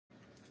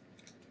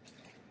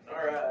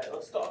All right,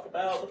 let's talk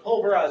about the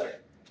pulverizer.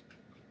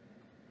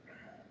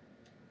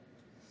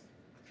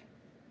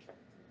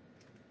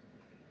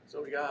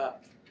 So we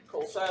got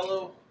coal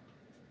silo.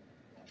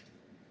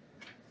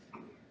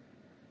 We've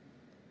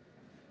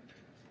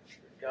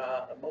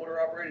got a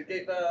motor operated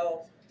gate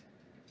valve.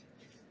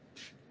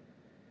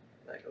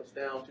 That goes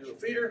down to a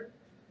feeder.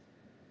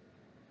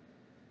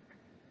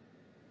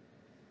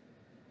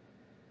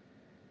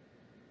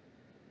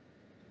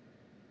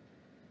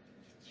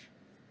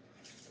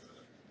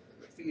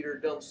 The feeder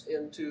dumps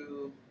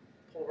into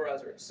the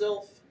pulverizer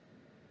itself.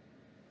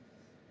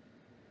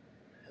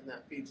 And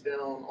that feeds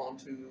down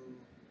onto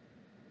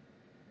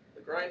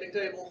the grinding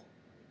table.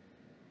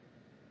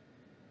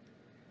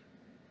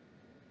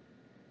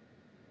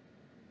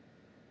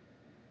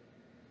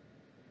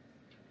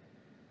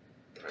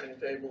 The grinding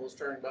table is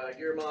turned by a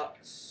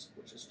gearbox,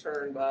 which is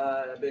turned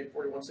by a big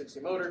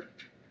 4160 motor.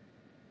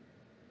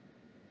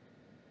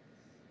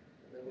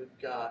 And then we've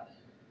got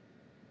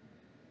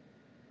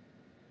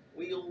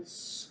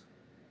wheels.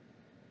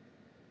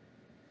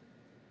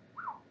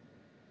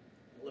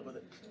 Live with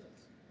it.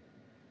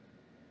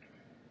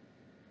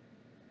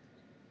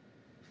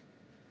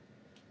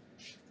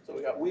 So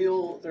we got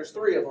wheel, there's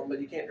 3 of them,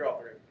 but you can't draw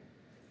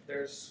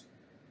through.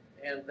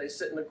 And they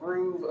sit in the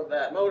groove of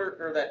that motor,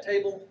 or that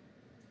table.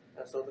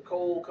 And so the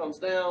coal comes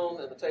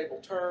down and the table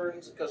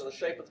turns. Because of the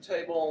shape of the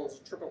table and the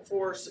centrifugal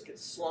force, it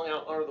gets slung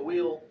out under the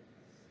wheel.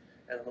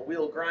 And the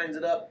wheel grinds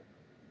it up.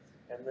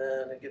 And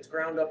then it gets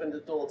ground up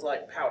until it's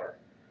like powder.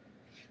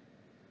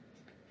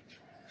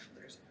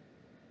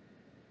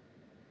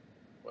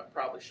 Well, I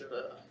probably should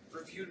have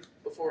reviewed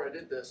before I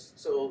did this.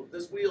 So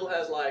this wheel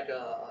has like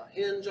a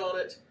hinge on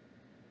it.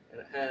 And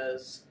it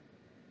has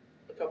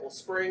a couple of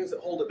springs that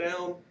hold it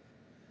down.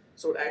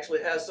 So it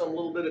actually has some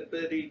little bit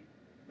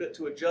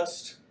to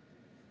adjust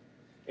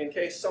in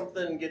case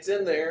something gets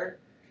in there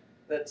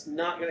that's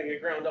not going to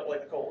get ground up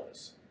like the coal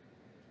is.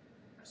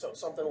 So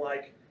something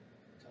like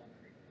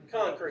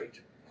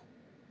concrete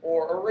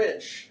or a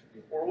wrench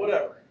or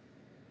whatever.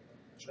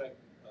 Track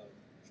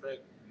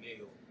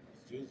nail.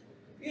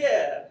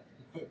 Yeah.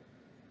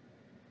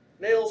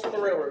 Nails from the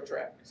railroad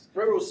tracks.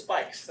 Railroad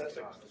spikes. That's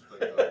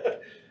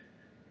it.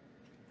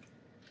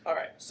 All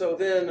right, so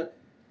then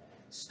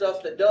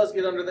stuff that does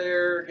get under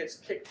there gets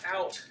kicked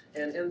out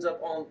and ends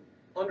up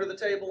under the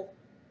table,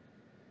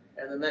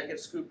 and then that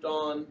gets scooped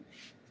on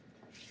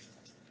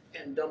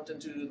and dumped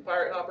into the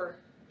pirate hopper.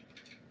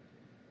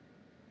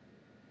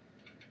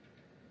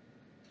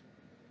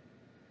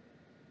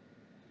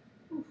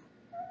 Whew.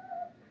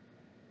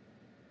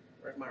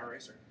 Where's my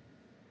eraser?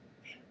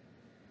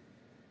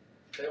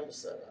 Failed to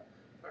set up.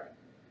 All right.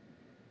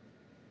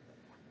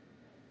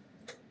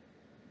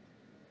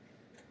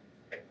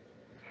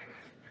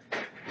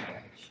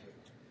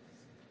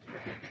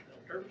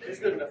 It's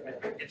good enough, man.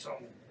 It's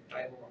on the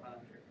table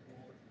behind you.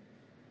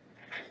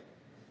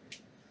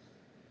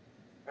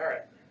 All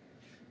right.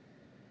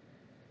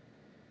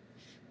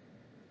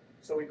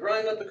 So we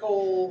grind up the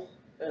coal,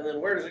 and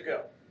then where does it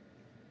go?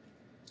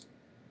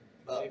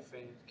 Up.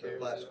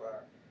 Blast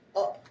fire.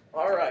 Up.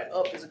 All right,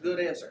 up is a good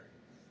answer.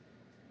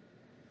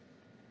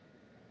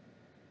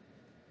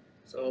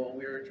 So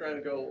we were trying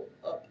to go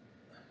up.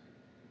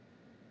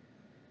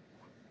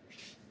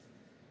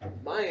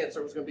 My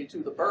answer was going to be to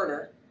the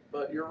burner.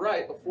 But you're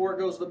right, before it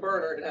goes to the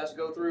burner, it has to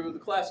go through the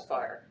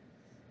classifier.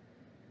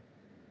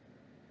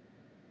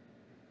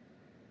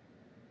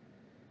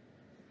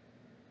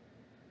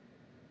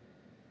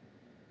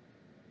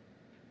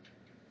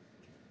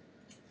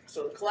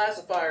 So the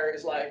classifier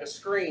is like a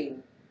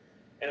screen,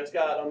 and it's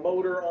got a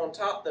motor on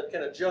top that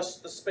can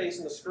adjust the space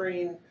in the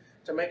screen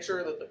to make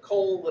sure that the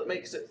coal that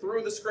makes it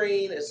through the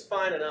screen is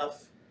fine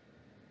enough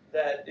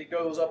that it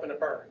goes up and it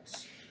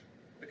burns.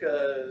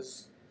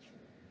 Because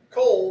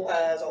coal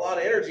has a lot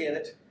of energy in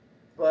it,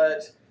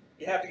 but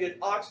you have to get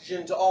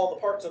oxygen to all the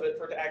parts of it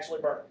for it to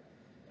actually burn.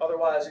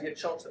 Otherwise, you get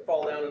chunks that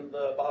fall down into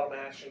the bottom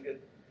ash and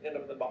end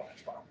up in the bottom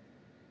ash pile.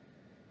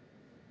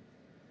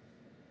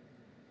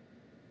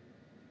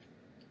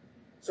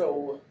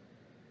 So,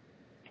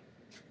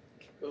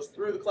 it goes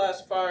through the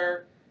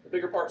classifier, the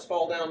bigger parts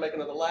fall down, make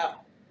another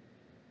lap.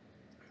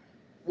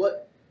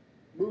 What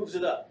moves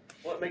it up?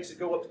 What makes it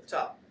go up to the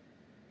top?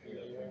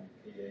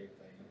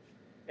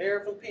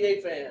 Air from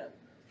the PA fan.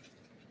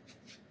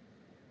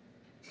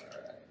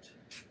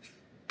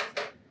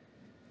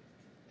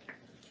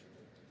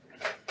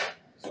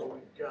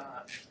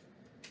 Got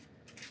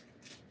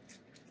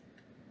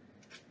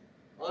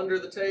under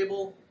the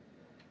table,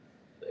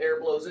 the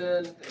air blows in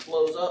and it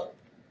blows up.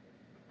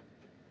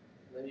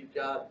 And then you've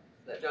got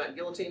that giant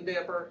guillotine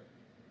damper.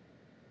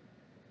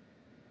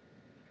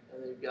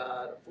 And then you've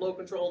got a flow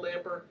control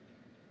damper.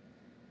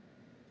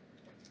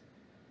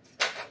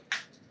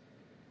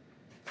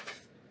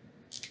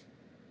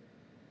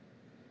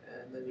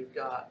 And then you've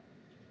got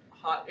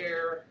hot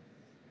air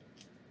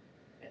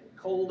and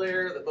cold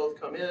air that both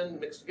come in,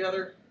 mix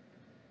together.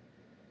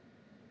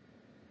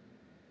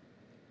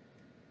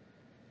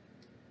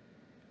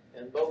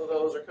 And both of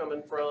those are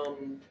coming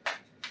from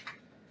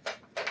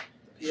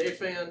the PA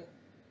fan.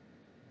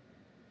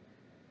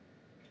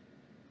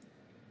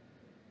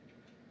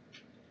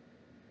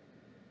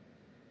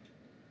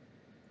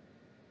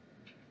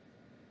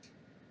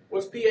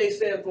 What's PA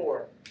stand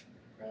for?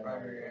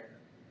 Primary air.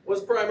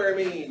 What's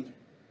primary mean?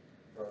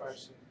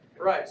 First.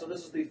 Right, so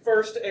this is the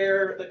first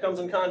air that comes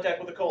in contact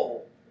with the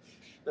coal.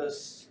 The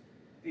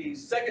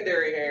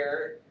secondary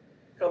air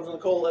comes in the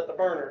coal at the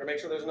burner to make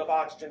sure there's enough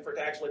oxygen for it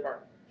to actually burn.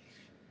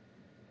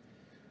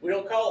 We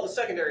don't call it the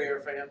secondary air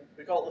fan,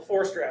 we call it the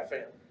forced draft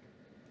fan.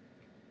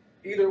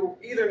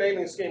 Either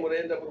naming scheme would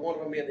end up with one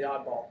of them being the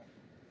oddball.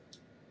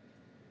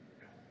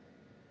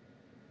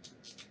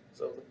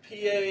 So the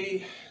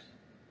PA,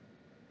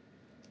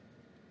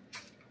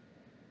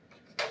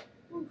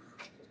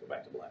 let's go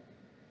back to black.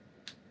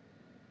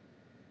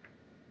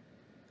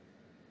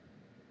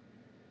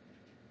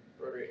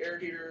 Rotary air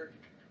heater.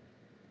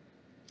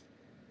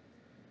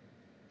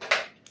 And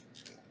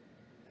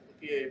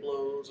the PA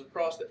blows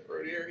across that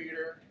rotary air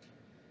heater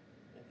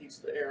and heats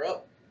the air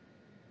up.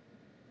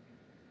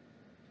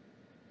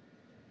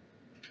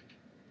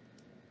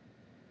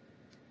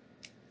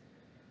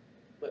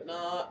 But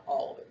not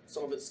all of it.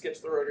 Some of it skips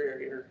the rotary air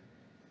heater.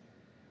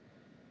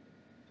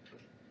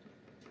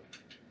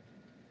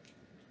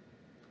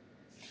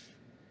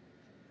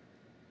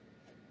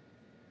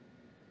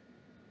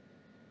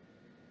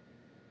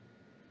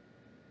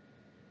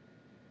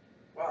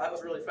 Wow, that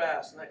was really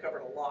fast, and that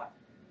covered a lot.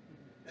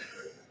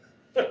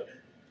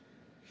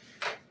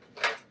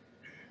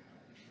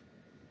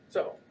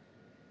 So,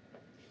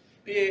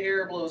 PA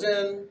air blows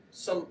in,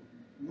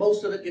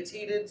 most of it gets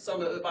heated,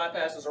 some of it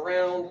bypasses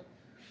around.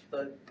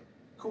 The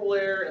cool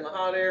air and the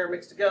hot air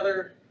mixed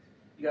together.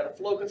 You got a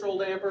flow control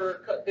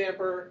damper, cut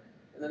damper,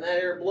 and then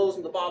that air blows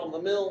in the bottom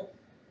of the mill.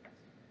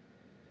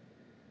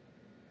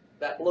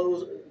 That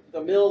blows,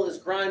 the mill is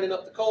grinding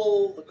up the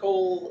coal. The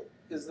coal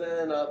is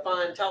then a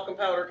fine talcum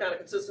powder kind of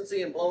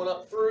consistency and blowing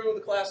up through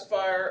the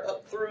classifier,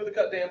 up through the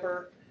cut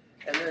damper,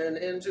 and then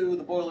into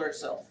the boiler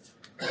itself.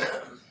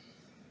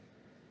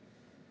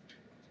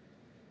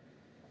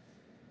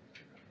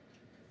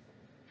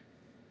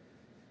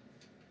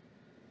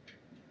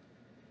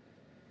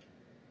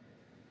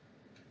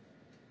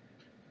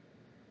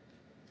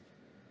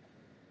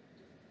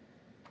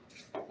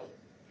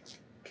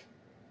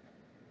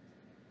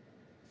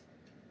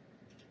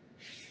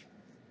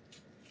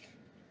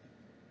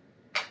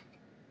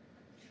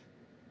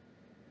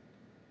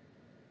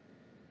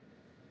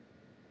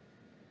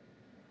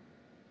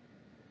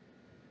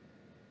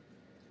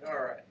 All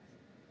right.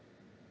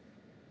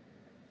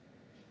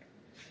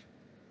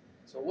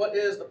 So what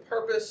is the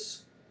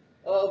purpose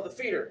of the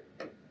feeder?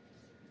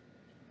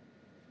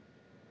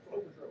 Flow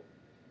control.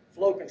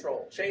 Flow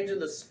control. Changing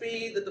the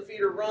speed that the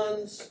feeder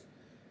runs,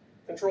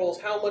 controls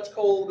how much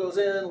coal goes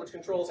in, which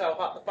controls how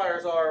hot the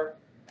fires are,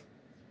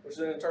 which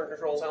then in turn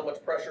controls how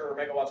much pressure or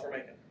megawatts we're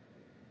making,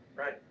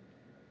 right?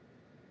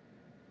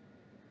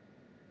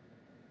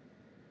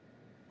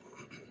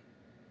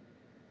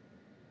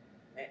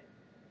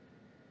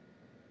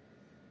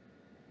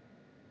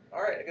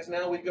 All right, I guess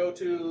now we go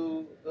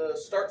to the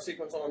start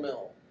sequence on a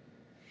mill.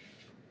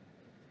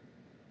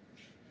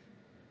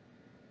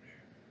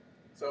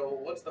 So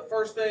what's the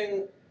first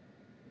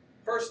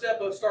step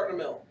of starting a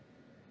mill?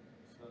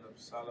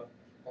 Solid.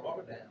 Walk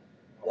it down.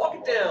 Walk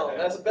it down,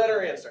 that's a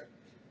better answer.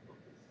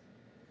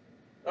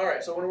 All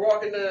right, so when we're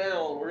walking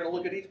down, we're gonna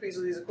look at each piece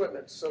of these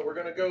equipment. So we're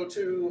gonna go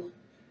to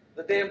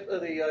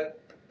the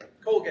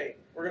coal gate.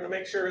 We're gonna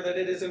make sure that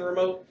it is in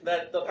remote,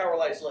 that the power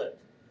light's lit.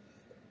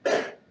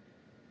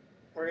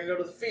 We're gonna go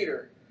to the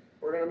feeder.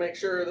 We're gonna make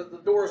sure that the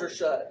doors are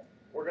shut.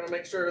 We're gonna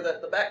make sure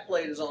that the back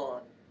plate is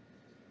on.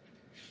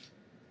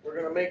 We're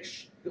gonna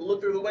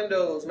look through the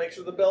windows, make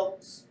sure the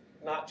belt's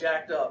not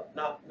jacked up,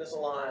 not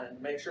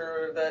misaligned. Make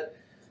sure that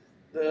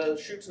the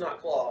chute's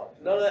not clogged.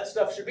 None of that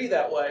stuff should be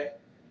that way,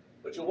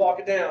 but you'll walk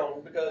it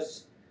down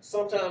because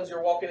sometimes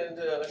you're walking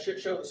into a shit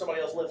show that somebody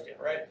else lifted,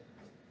 right?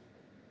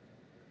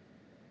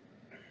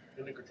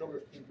 And the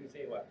controllers need to be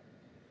saying what?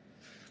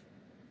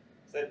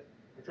 Said,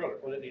 Controller,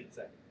 what it need to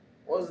say.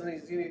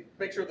 you need to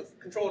make sure the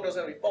controller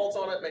doesn't have any faults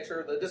on it, make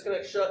sure the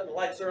disconnect's shut and the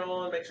lights are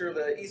on, make sure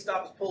the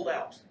e-stop is pulled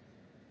out.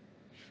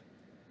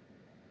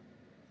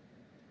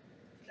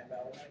 Stand by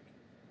automatic.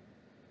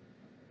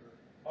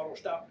 Auto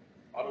stop.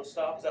 Auto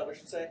stop, is that what you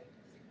should say?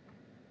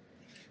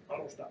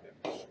 Auto stop it.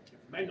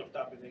 If manual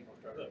stop it, ain't gonna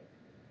start up.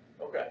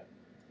 Okay.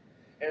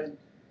 And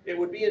it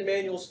would be in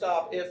manual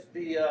stop if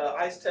the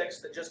ice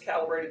text that just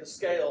calibrated the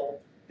scale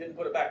didn't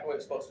put it back the way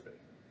it's supposed to be.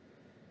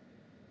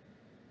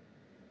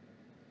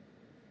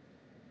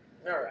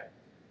 All right.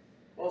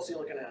 What else are you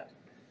looking at?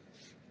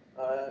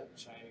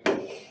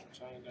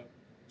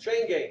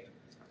 Chain gate.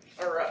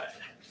 All right.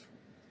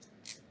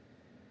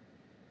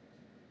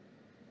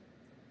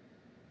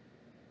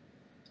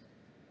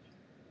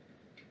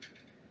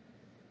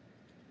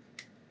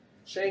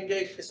 Chain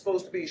gate is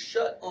supposed to be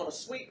shut on a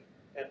sweep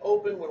and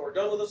open when we're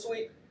done with a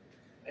sweep.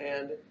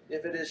 And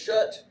if it is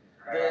shut,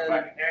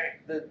 then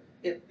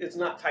it's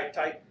not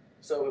tight,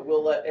 so it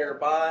will let air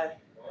by.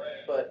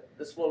 But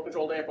this flow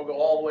control damper will go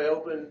all the way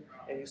open,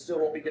 and you still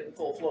won't be getting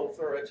full flow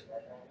through it.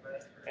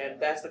 And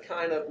that's the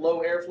kind of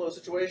low airflow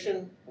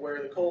situation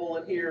where the coal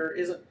in here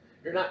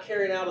you're not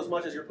carrying out as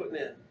much as you're putting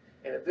in.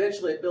 And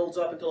eventually it builds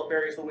up until it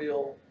buries the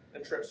wheel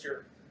and trips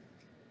your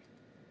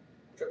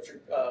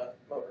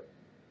motor.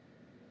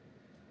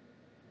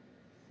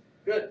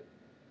 Good.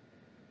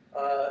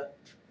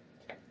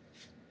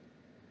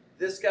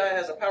 This guy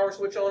has a power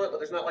switch on it, but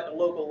there's not like a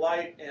local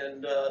light,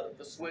 and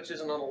the switch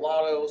isn't on the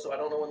lotto, so I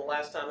don't know when the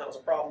last time that was a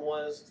problem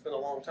was. It's been a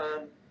long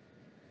time.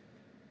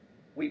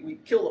 We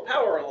kill the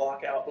power on a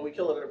lockout, but we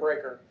kill it at a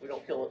breaker. We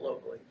don't kill it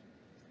locally.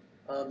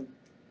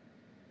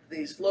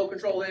 These flow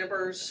control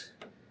dampers,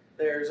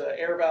 there's an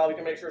air valve. You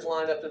can make sure it's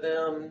lined up to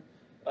them.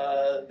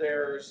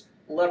 There's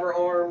lever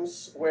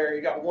arms where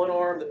you got one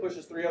arm that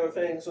pushes 3 other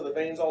things so the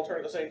vanes all turn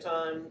at the same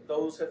time.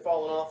 Those have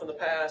fallen off in the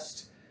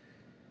past.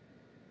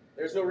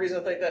 There's no reason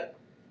to think that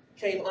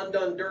came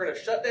undone during a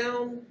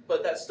shutdown,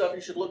 but that's stuff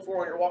you should look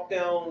for on your walk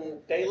down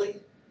daily.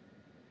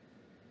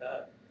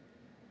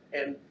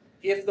 And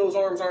if those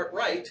arms aren't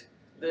right,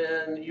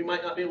 then you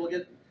might not be able to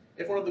get,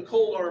 if one of the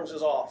cold arms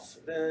is off,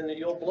 then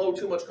you'll blow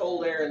too much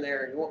cold air in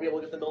there and you won't be able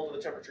to get the mill to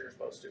the temperature you're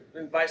supposed to.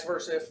 And vice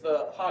versa if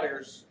the hot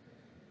air's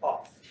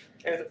off.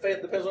 And if it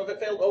failed, depends on if it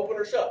failed to open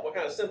or shut, what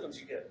kind of symptoms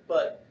you get.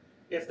 But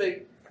if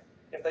they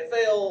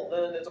fail,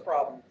 then it's a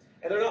problem.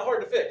 And they're not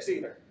hard to fix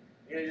either.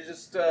 You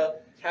just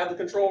have the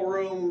control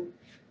room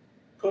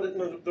put it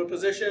in the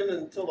position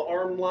until the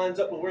arm lines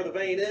up with where the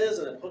vane is,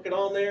 and then hook it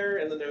on there,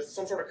 and then there's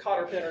some sort of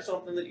cotter pin or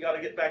something that you got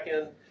to get back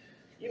in.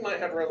 You might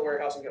have to run to the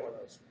warehouse and get one of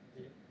those.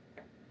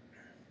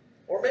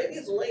 Or maybe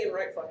it's laying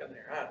right fucking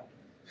there. I don't know.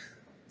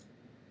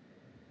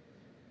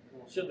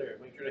 We'll sit there,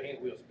 make sure the hand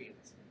wheel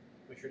spins.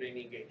 Make sure they ain't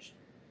engaged.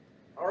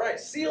 All right,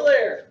 seal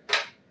air.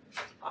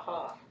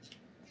 Aha.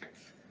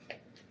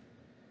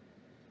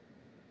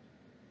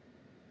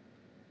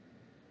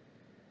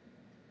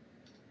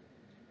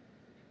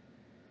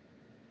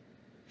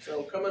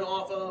 So coming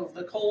off of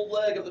the cold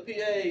leg of the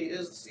PA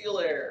is the seal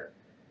air.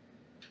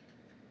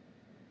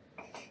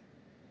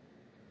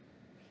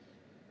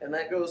 And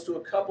that goes to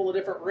a couple of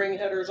different ring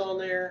headers on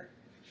there.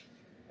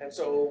 And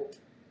so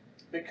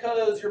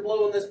because you're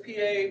blowing this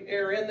PA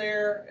air in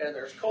there and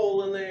there's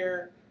coal in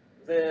there,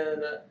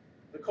 then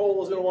the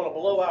coal is going to want to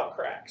blow out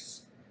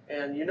cracks.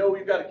 And you know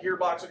we've got a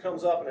gearbox that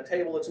comes up and a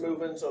table that's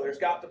moving, so there's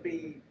got to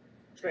be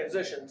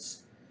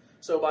transitions.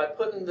 So by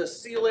putting the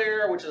seal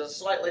air, which is a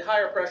slightly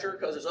higher pressure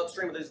because it's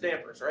upstream of these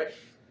dampers, right?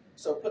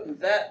 So putting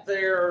that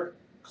there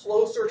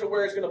closer to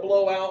where it's going to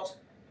blow out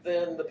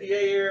than the PA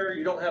air,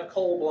 you don't have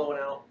coal blowing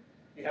out.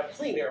 You have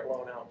clean air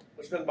blowing out,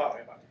 which doesn't bother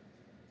me about it.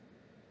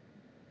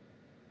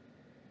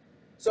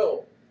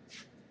 So,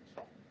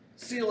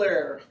 seal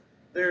air.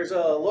 There's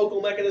a local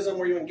mechanism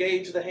where you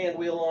engage the hand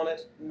wheel on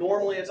it.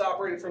 Normally it's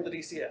operated from the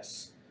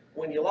DCS.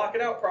 When you lock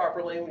it out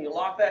properly, when you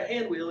lock that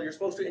hand wheel, you're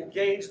supposed to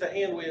engage the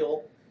hand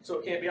wheel so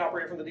it can't be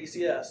operated from the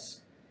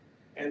DCS.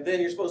 And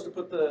then you're supposed to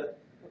put the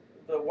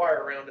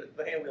wire around it,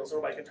 the hand wheel, so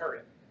nobody can turn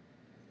it.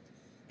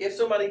 If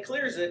somebody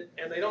clears it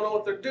and they don't know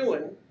what they're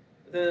doing,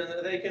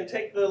 then they can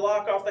take the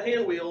lock off the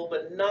hand wheel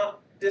but not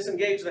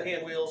disengage the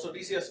hand wheel so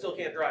DCS still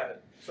can't drive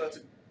it. So that's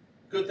a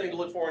good thing to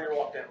look for on your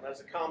walk down.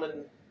 That's a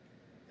common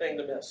thing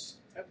to miss.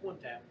 At one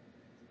time,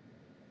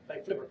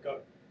 like flipper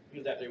cut,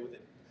 use that there with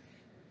it.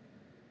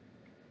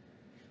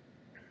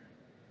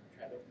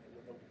 Try to open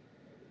it with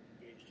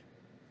engaged.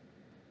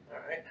 All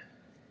right.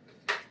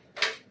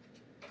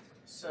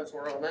 Since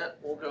we're on that,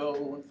 we'll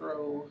go and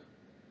throw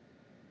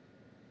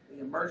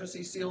the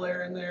emergency seal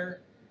air in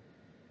there.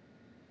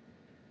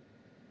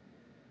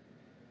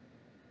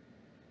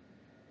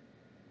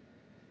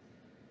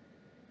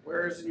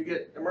 Where is you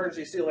get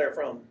emergency seal air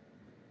from?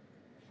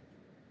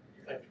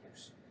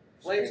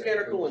 Flame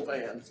scanner cooling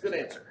fans. Good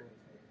answer.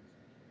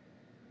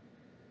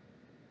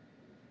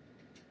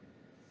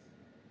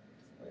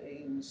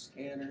 Flame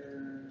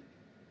scanner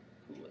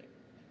cooling.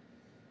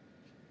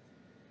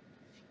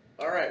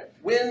 All right.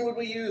 When would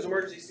we use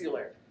emergency seal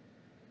air?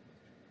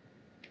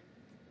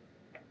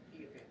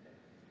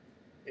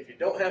 If you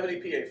don't have any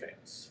PA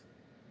fans.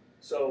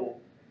 So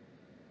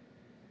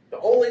the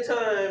only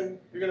time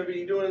you're going to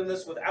be doing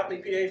this without any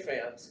PA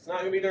fans, it's not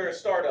going to be during a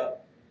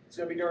startup. It's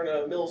going to be during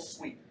a mill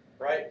sweep,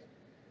 right?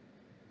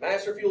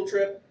 Master fuel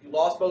trip, you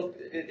lost both,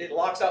 it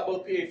locks out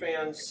both PA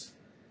fans,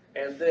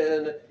 and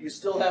then you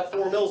still have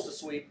 4 mills to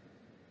sweep,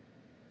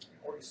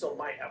 or you still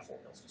might have 4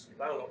 mills to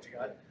sweep, I don't know what you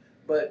got.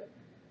 But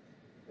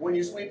when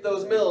you sweep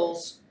those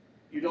mills,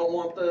 you don't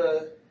want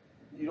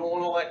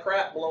all that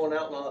crap blowing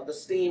out and the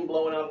steam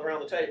blowing out around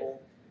the table,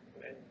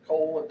 and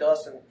coal and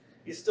dust, and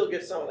you still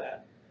get some of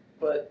that.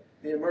 But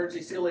the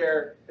emergency seal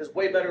air is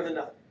way better than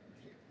nothing.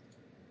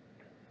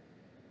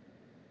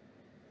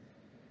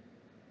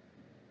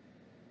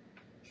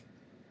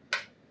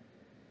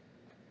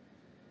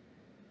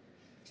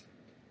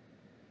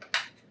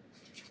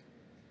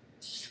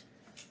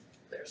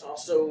 There's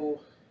also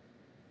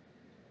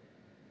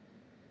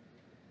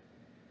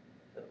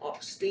an aux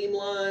steam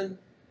line. And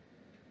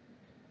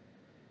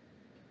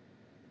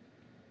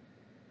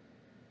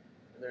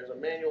there's a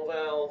manual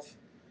valve.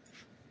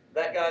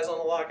 That guy's on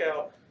the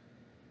lockout.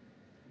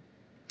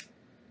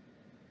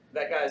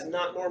 That guy's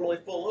not normally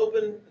full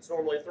open. It's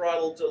normally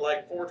throttled to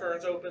like 4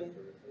 turns open,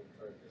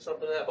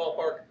 something in that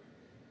ballpark.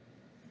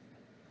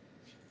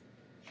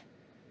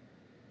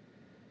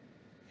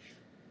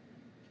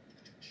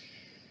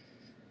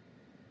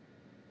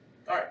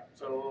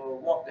 So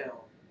walk down,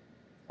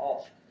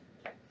 off.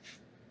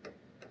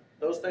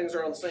 Those things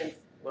are on the same,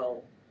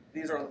 well,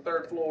 these are on the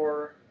third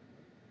floor.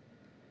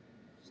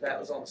 That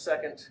was on the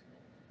second.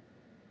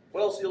 What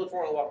else do you look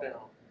for on the walk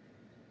down?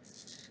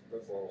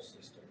 Lube oil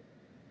system.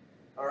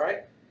 All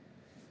right.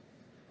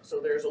 So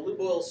there's a lube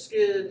oil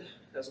skid,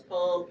 has a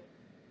pump,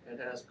 and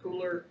has a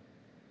cooler.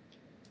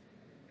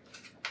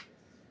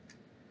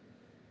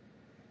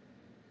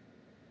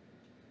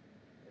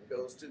 It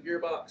goes to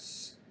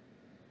gearbox,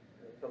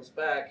 and it comes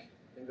back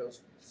and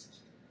goes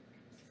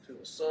to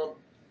the sump.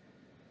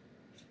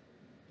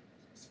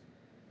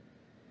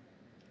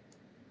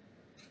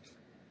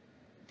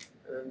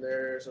 And then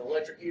there's an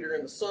electric heater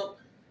in the sump,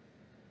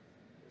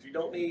 which you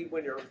don't need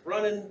when you're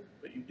running,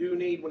 but you do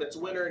need when it's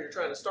winter and you're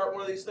trying to start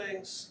one of these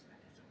things.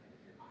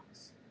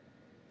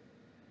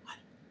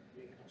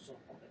 You ain't no sump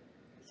on it.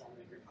 It's on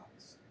the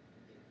gearbox.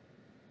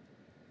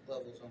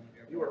 Levels on the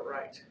gearbox. You are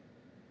right.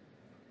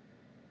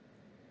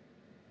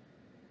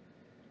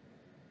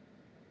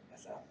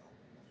 That's out.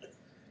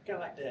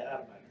 Kinda like the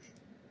automators.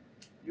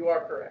 You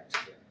are correct.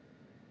 Got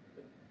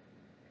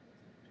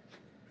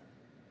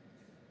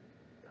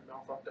me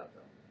all fucked up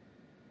though.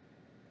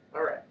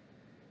 All right.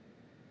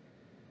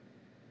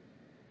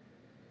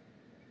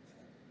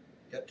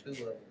 Got 2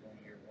 levels on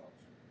the gearbox.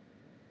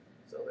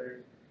 So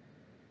there's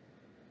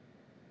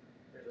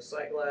a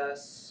sight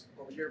glass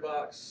on the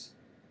gearbox.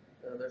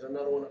 There's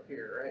another one up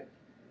here, right?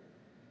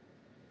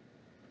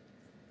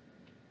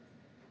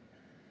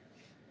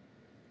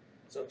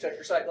 So check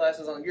your sight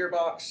glasses on the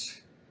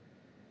gearbox.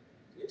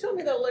 Can you tell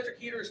me that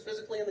electric heater is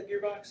physically in the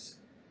gearbox?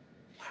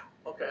 Wow.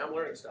 Okay, I'm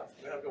learning stuff.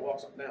 I'm gonna have to go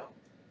walk something down.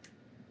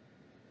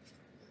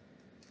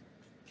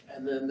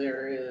 And then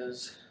there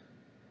is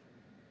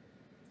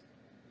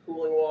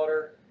cooling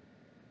water.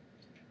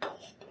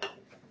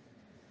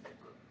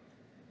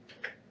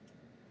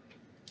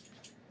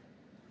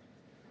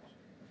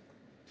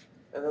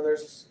 And then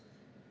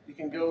you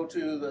can go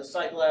to the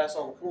sight glass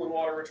on the cooling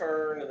water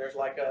return, and there's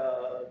like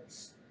a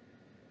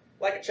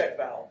check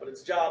valve, but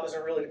its job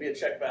isn't really to be a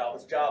check valve.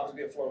 Its job is to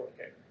be a flow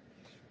indicator.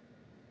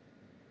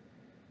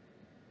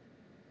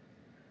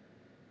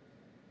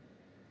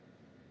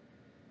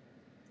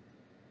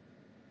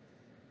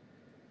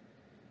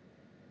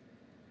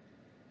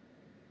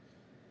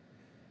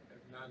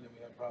 Every now and then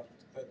we have problems with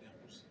the cut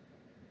dampers.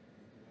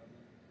 Would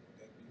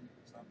that be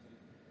something?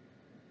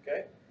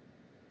 Okay,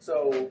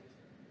 so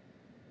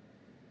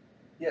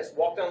yes,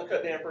 walk down the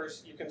cut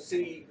dampers. You can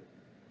see.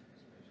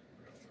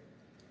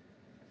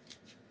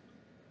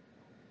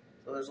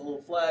 So there's a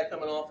little flag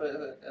coming off it,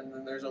 and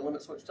then there's a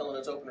limit switch telling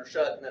it's open or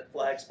shut, and that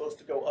flag's supposed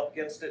to go up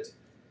against it.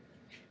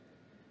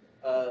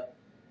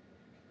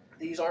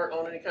 These aren't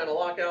on any kind of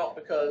lockout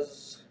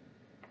because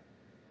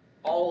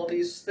all of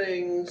these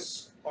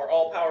things are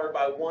all powered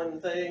by one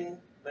thing.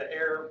 The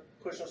air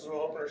pushes them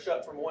open or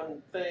shut from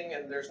one thing,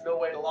 and there's no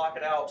way to lock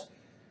it out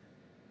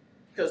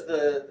because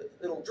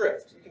it'll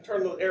drift. You can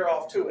turn the air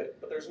off to it,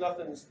 but there's no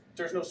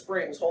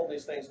springs holding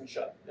these things in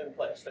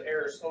place. The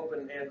air is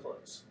open and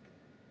closed.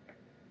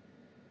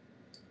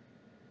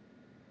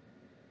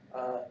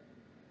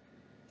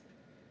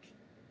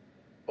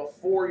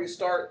 Before you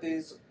start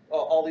these,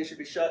 all these should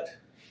be shut.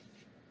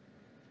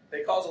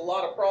 They cause a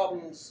lot of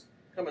problems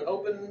coming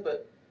open,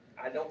 but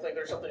I don't think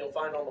there's something you'll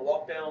find on the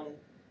walk down.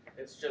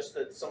 It's just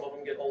that some of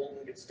them get old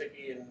and get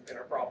sticky and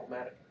are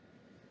problematic.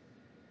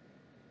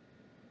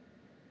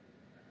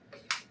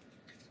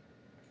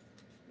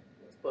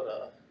 Let's put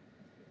a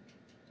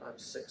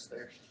 ×6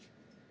 there.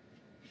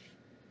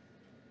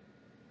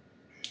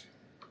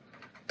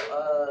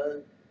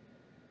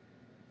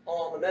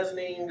 On the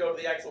mezzanine, go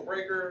to the actual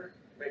breaker.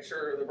 Make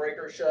sure the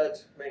breaker's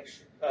shut. Make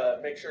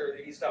sure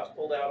the e-stop's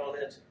pulled out on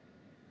it.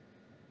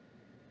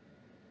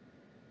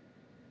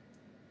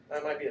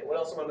 That might be it. What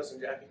else am I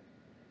missing, Jackie?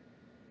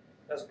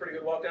 That's a pretty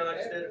good walk down I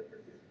just did.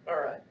 All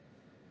right.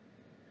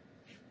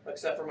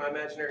 Except for my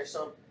imaginary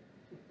sump.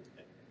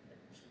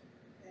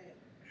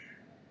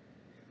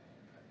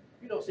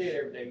 You don't see it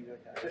every day, you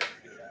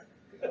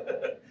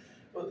don't.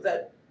 Well,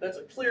 that's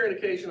a clear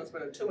indication of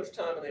spending too much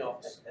time in the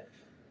office.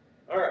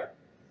 All right.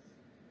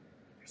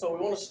 So we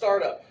want to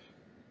start up.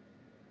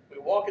 We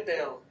walk it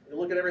down. We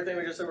look at everything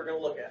we just said we're going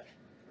to look at.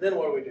 Then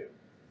what do we do?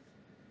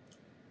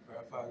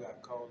 If I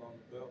got cold on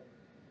the belt.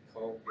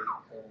 Cold gate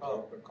comes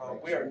up and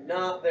cold. We are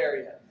not there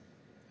yet.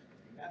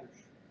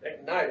 Matters.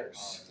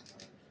 Igniters.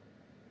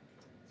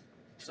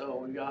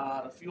 So we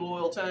got a fuel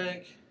oil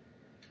tank,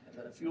 and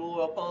then a fuel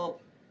oil pump,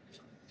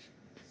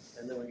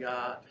 and then we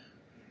got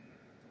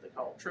what they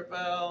call a trip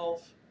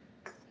valve,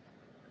 and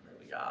then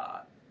we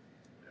got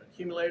an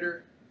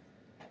accumulator.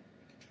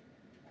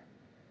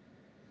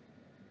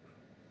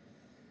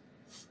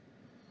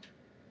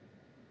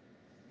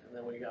 And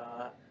then we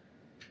got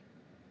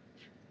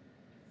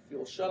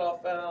fuel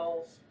shutoff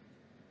valve.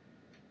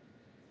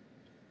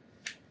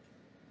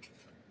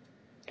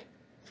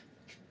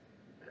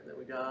 And then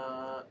we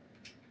got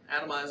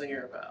atomizing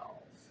air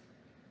valve.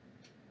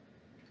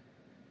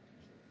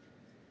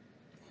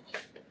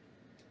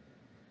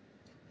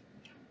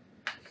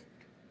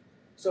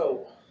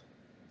 So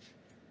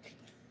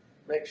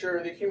Make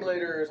sure the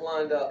accumulator is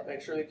lined up.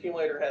 Make sure the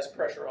accumulator has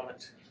pressure on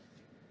it.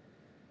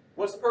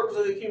 What's the purpose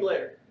of the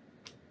accumulator?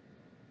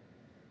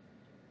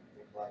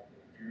 Like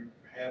if you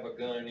have a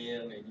gun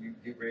in and you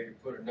get ready to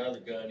put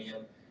another gun in,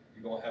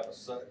 you're gonna have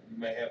you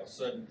may have a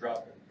sudden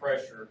drop in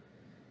pressure,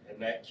 and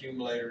that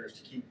accumulator is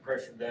to keep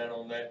pressure down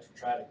on that to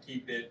try to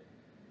keep it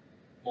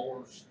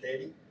more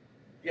steady.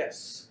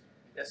 Yes.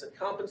 Yes, it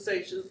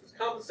compensates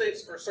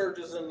for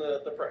surges in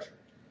the pressure.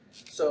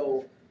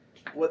 So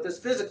what this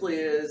physically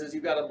is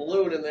you've got a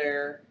balloon in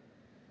there,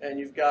 and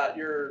you've got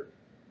your,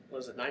 what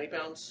is it, 90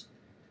 pounds?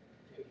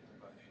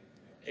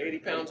 80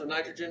 pounds of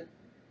nitrogen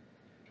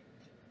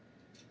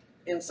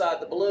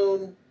inside the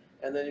balloon,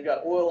 and then you've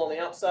got oil on the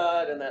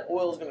outside, and that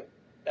oil is going to,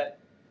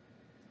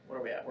 what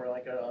are we at? We're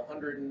like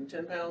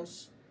 110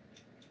 pounds.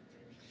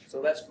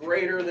 So that's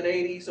greater than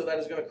 80, so that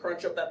is going to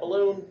crunch up that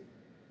balloon.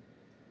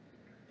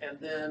 And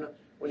then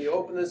when you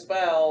open this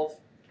valve,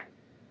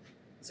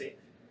 let's see,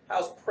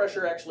 how's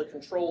pressure actually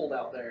controlled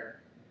out there?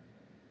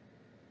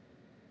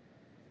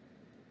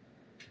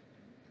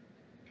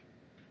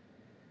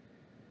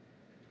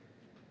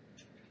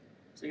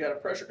 So you got a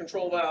pressure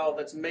control valve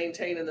that's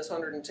maintaining this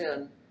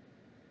 110,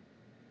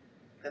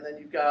 and then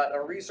you've got a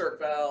recirc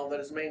valve that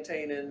is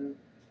maintaining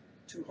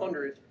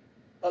 200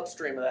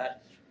 upstream of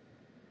that,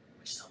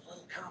 which is a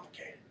little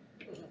complicated.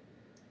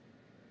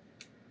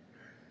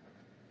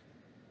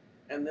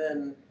 And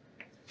then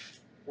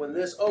when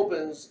this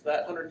opens,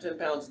 that 110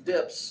 pounds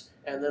dips,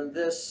 and then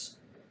this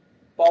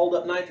balled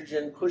up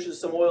nitrogen pushes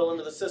some oil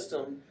into the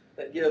system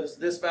that gives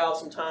this valve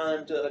some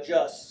time to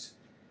adjust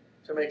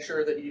to make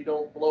sure that you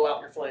don't blow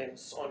out your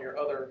flames on your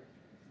other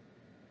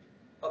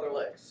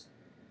legs.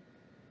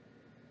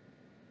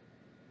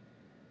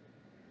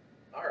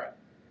 All right.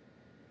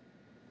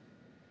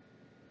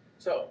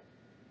 So,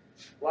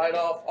 light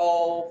off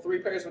all 3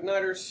 pairs of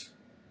igniters.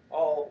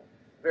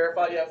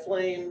 Verify you have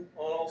flame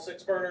on all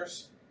 6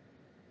 burners.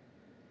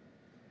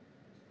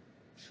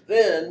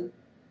 Then,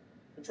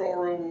 control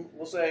room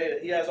will say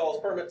that he has all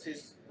his permits,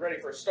 he's ready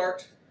for a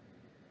start.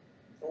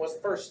 And what's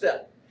the first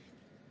step?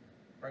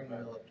 Bring the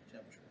oil up to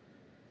temperature.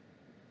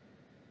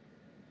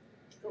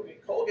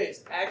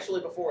 Colgate's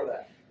actually before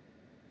that.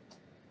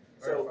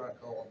 So, Verify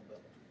coal on the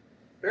belt.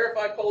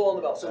 verify coal on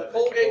the belt. So the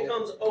Colgate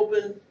comes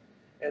open,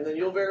 and then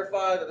you'll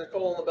verify that there's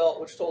coal on the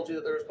belt, which told you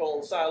that there was coal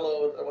in the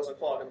silo, that there wasn't a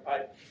clog in the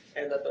pipe,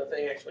 and that the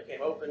thing actually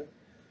came open.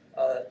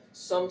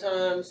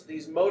 Sometimes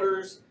these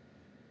motors,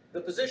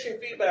 the position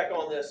feedback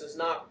on this is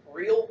not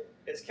real.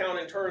 It's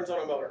counting turns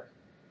on a motor.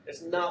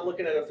 It's not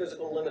looking at a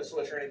physical limit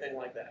switch or anything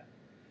like that.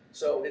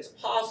 So it's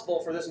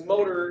possible for this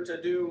motor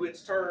to do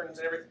its turns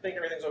and think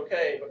everything's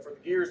okay, but for the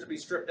gears to be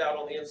stripped out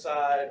on the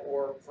inside,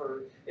 or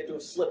for it to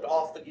have slipped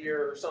off the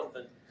gear or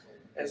something.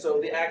 And so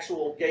the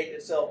actual gate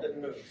itself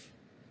didn't move.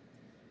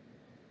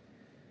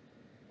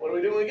 What do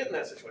we do when we get in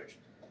that situation?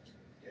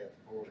 Yeah,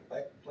 pull the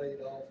back plate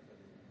off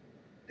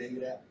and dig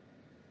it out.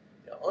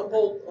 Yeah,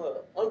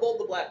 unbolt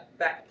the black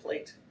back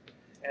plate,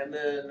 and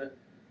then,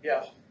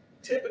 yeah,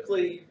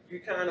 typically you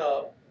kind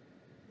of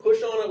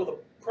push on it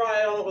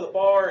pry on it with a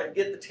bar and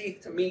get the teeth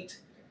to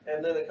meet,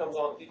 and then it comes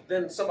on.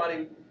 Then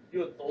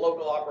the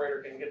local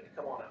operator can get it to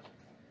come on out.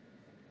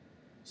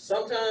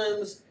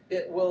 Sometimes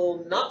it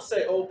will not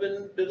say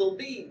open, but it'll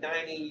be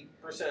 90%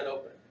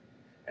 open.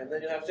 And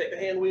then you'll have to take the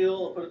hand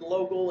wheel and put it in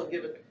local and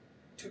give it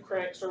 2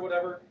 cranks or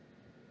whatever,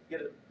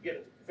 get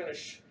it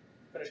finish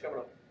coming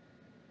open.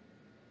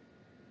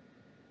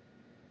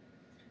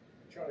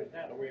 Charlie's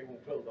now the way it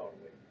won't close all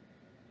the way.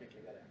 Think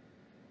you gotta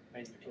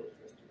manually close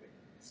the rest of the way.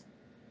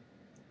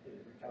 Get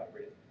it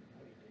recalibrated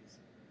one of these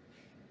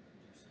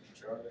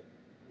days. Charlie.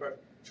 But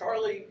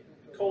Charlie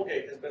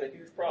Colgate has been a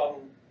huge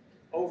problem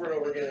over and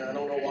over again. I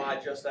don't know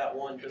why just that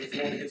one, because it's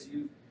the one that gets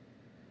used.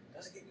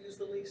 Does it get used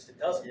the least? It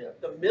doesn't. Yeah.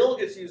 The mill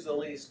gets used the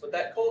least, but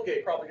that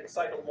Colgate probably gets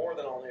cycled more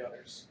than all the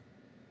others.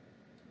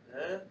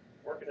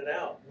 Working it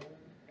out.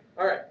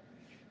 All right.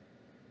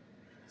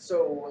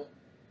 So,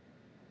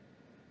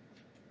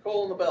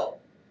 coal in the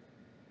belt.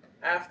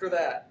 After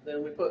that,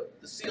 then we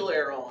put the seal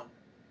air on.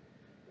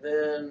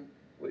 Then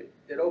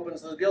it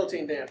opens the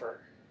guillotine damper,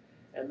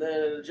 and then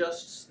it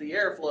adjusts the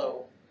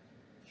airflow.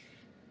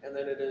 And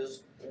then it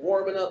is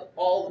warming up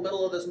all the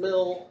middle of this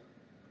mill,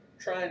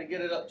 trying to get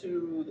it up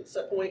to the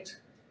set point.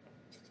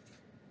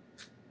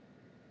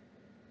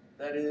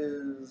 That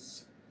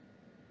is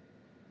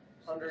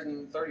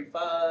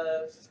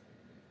 135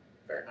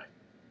 Fahrenheit.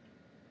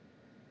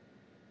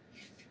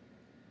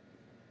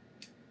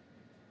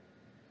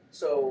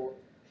 So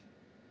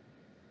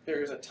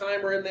there's a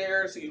timer in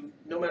there, so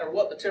no matter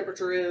what the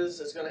temperature is,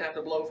 it's going to have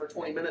to blow for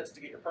 20 minutes to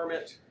get your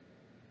permit.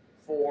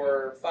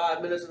 For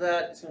 5 minutes of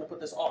that, it's going to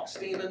put this aux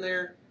steam in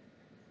there.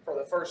 For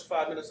the first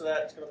 5 minutes of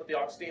that, it's going to put the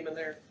aux steam in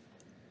there.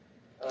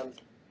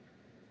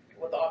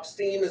 What the aux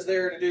steam is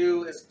there to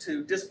do is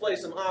to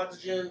displace some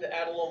oxygen, to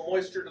add a little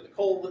moisture to the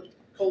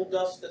coal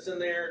dust that's in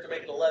there, to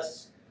make it a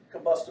less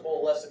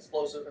combustible, less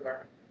explosive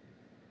environment.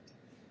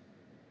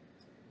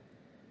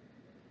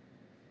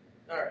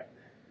 All right.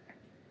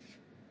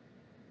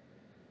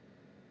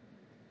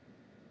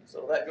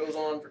 So that goes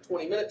on for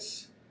 20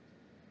 minutes.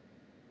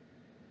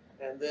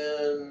 And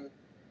then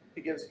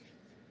he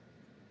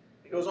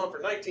goes on for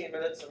 19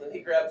 minutes, and then he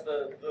grabs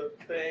the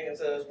thing and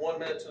says 1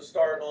 minute to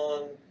start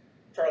on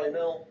Charlie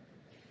Mill.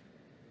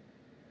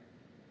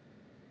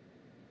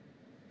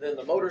 Then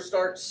the motor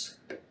starts,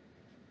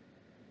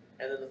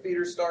 and then the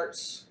feeder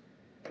starts.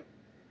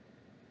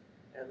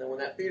 And then when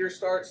that feeder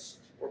starts,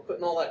 we're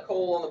putting all that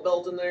coal on the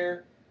belt in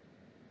there,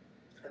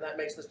 and that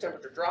makes this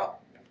temperature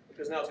drop,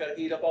 because now it's got to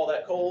heat up all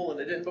that coal, and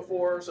it didn't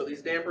before, so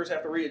these dampers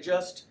have to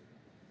readjust.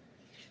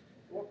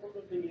 What would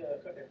the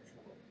cut dampers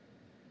come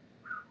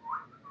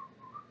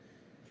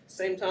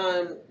Same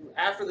time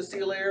after the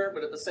seal air,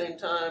 but at the same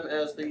time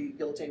as the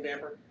guillotine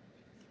damper.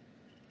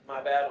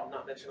 My bad on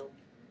not mentioning them.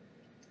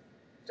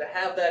 To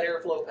have that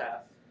airflow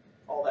path,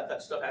 all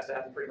that stuff has to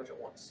happen pretty much at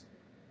once.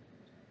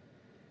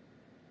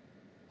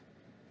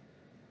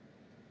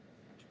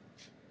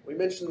 We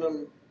mentioned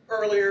them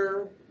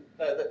earlier,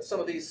 that some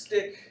of these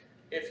stick.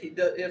 If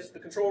the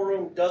control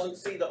room doesn't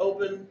see the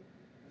open,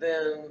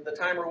 then the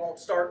timer won't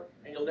start,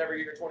 and you'll never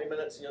get your 20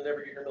 minutes, and you'll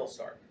never get your mill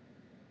start.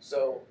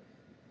 So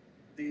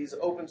these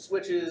open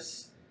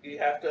switches, you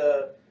have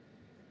to,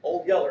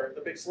 old Yeller,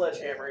 the big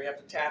sledgehammer, you have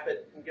to tap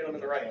it and get them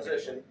in the right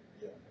position.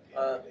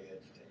 Yeah.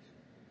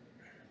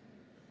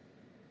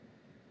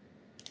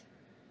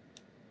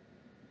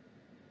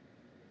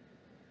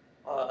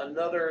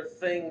 Another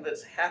thing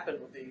that's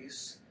happened with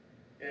these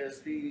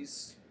is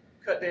these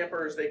cut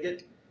dampers, they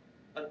get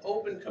an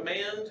open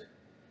command,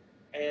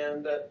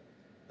 and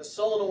the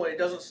solenoid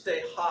doesn't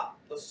stay hot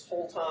this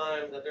whole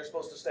time that they're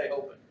supposed to stay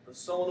open. The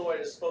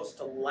solenoid is supposed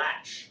to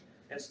latch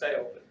and stay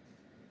open.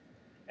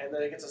 And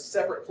then it gets a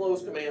separate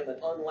close command that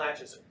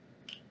unlatches it,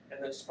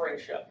 and then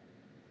springs shut.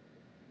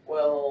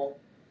 Well,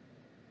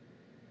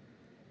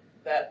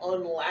 that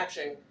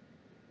unlatching,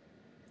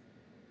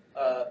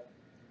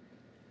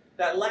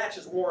 that latch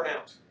is worn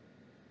out.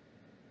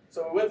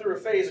 So we went through a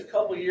phase a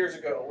couple years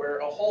ago where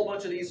a whole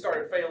bunch of these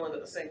started failing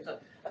at the same time.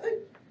 I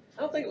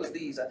don't think it was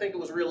these. I think it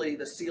was really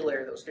the seal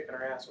air that was kicking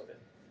our ass with it.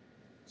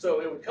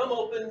 So it would come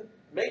open,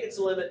 make its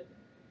limit,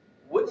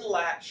 wouldn't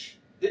latch,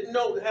 didn't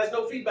know, it has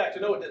no feedback to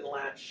know it didn't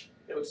latch.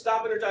 It would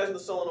stop energizing the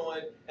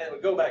solenoid, and it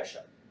would go back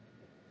shut.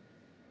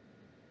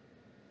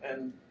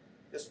 And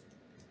just,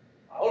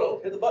 I don't know,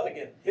 hit the button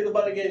again. Hit the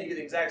button again, you get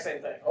the exact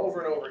same thing,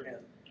 over and over again.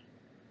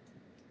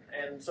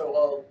 And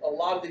so a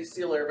lot of these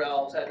seal air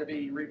valves had to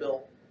be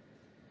rebuilt.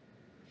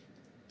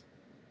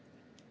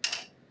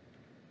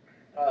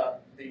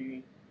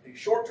 The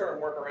short-term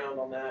workaround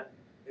on that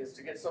is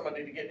to get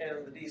somebody to get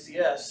in the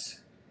DCS,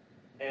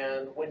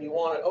 and when you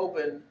want it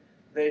open,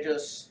 they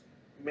just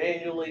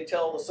manually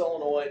tell the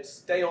solenoid,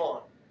 stay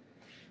on.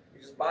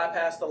 You just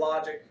bypass the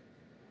logic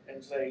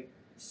and say,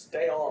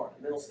 stay on,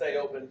 and it'll stay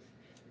open.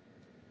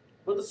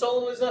 But the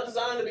solenoid's not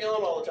designed to be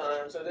on all the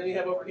time, so then you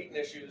have overheating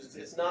issues.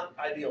 It's not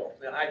ideal.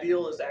 The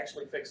ideal is to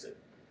actually fix it.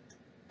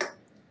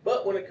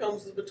 But when it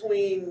comes to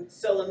between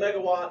selling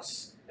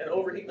megawatts and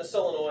overheating a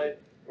solenoid,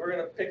 we're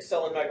going to pick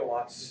selling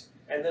megawatts.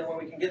 And then when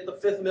we can get the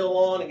 5th mill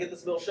on and get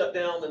this mill shut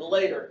down, then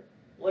later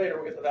we'll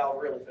get the valve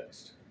really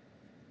fixed.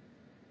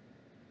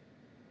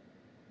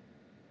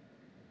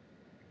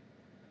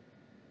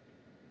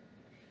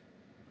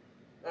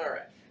 All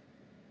right.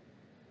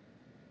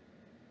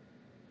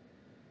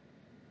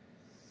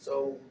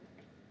 So,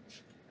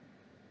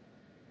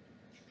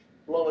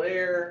 blowing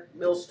air,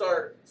 mill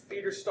start,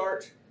 feeder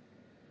start,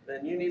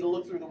 then you need to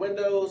look through the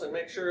windows and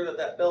make sure that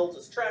that belt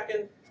is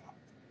tracking.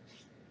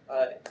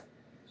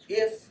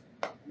 If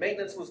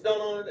maintenance was done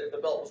on it, if the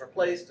belt was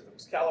replaced, if it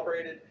was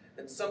calibrated,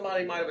 then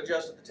somebody might have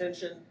adjusted the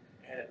tension,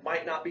 and it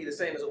might not be the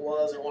same as it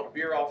was and want to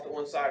veer off to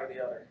one side or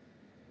the other.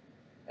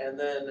 And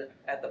then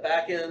at the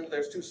back end,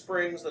 there's 2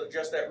 springs that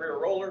adjust that rear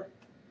roller.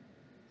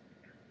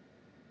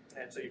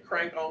 And so you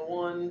crank on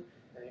one,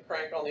 and you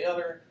crank on the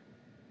other,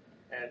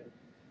 and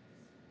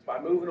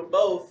by moving them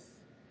both,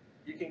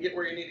 you can get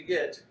where you need to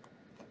get.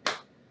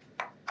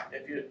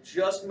 If you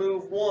just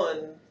move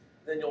one,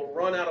 then you'll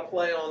run out of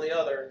play on the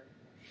other.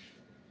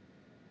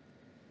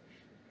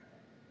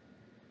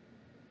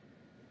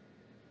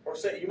 Or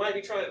say you might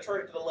be trying to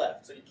turn it to the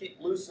left, so you keep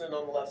loosening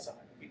on the left side.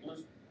 Keep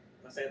loosening.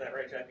 Am I saying that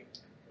right, Jackie?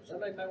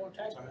 Somebody might want to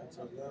tax Turn it.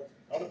 to the left.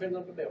 All depends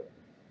on the bill.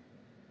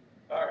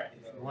 All right.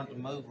 If you want to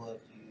move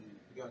left,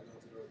 You gotta go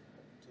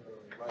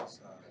to the right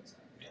side.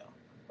 yeah,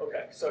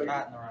 Okay. So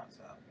right and the right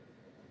side.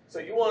 so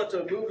you want it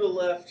to move to the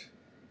left.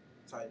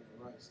 Tighten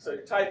the right side. So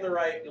you tighten the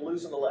right, you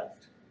loosen the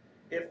left.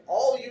 If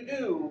all you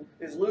do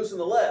is loosen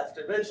the left,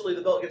 eventually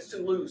the belt gets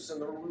too loose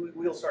and the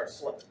wheel starts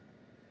slipping.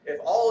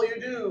 If all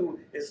you do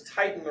is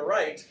tighten the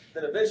right,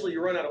 then eventually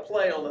you run out of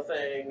play on the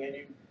thing, and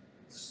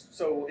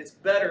so it's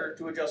better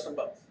to adjust them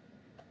both.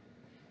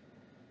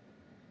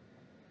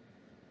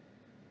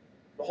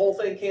 The whole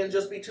thing can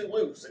just be too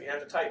loose, and you have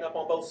to tighten up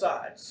on both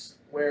sides,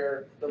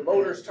 where the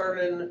motor's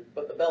turning,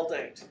 but the belt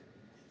ain't.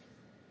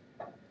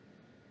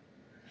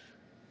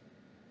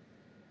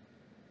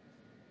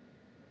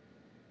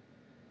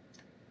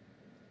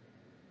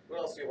 What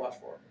else do you watch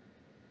for?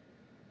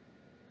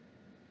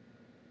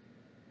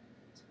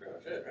 pretty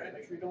much it, right?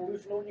 Make sure you don't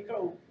lose flow in your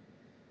code.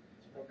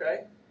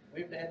 Okay.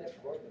 We haven't had that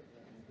before, but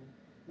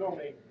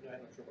normally, you don't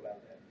have no trouble out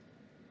of that.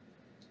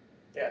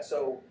 Yeah,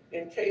 so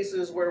in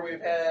cases where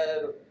we've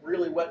had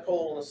really wet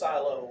coal in a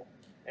silo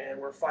and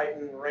we're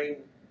fighting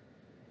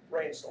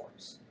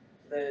rainstorms,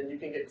 then you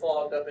can get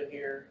clogged up in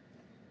here.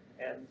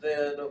 And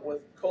then with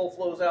coal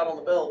flows out on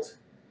the belt,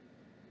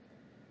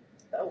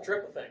 that'll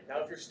trip a thing. Now,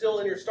 if you're still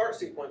in your start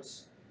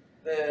sequence,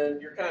 then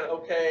you're kind of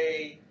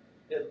okay.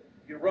 If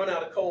you run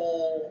out of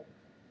coal,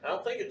 I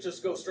don't think it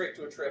just goes straight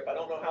to a trip. I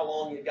don't know how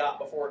long you got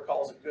before it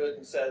calls it good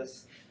and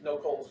says no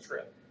coal's a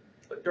trip.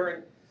 But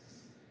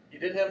you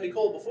didn't have any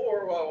coal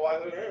before, well, why?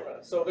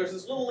 So there's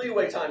this little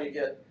leeway time you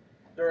get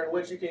during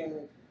which you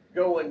can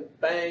go and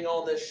bang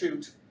on this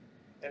chute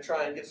and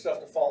try and get stuff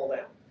to fall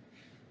down.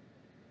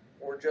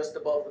 Or just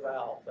above the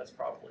valve, that's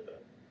probably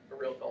the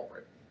real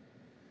culprit.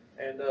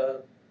 And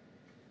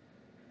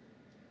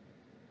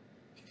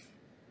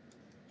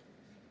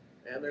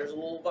there's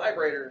little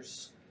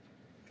vibrators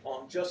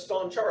just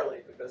on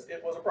Charlie, because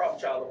it was a problem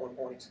child at one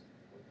point.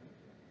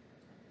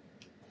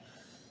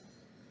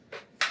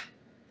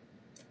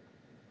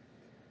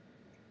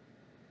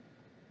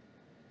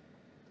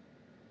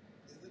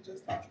 Is it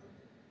just on Charlie?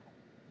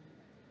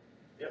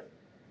 Yep.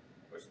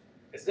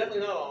 It's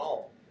definitely not on all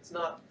of them. It's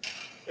not.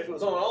 If it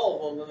was on all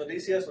of them, then the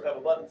DCS would have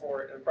a button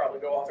for it and probably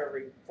go off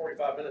every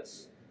 45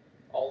 minutes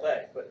all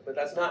day. But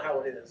that's not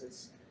how it is.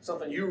 It's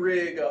something you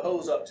rig a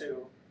hose up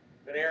to,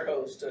 an air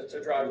hose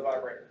to drive the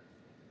vibrator.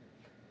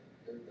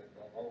 Do that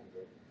not long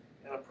ago.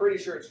 And I'm pretty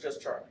sure it's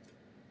just Charlie.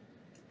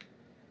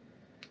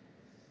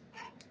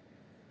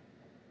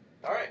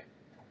 All right.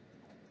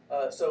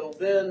 So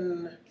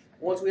then,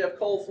 once we have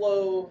cold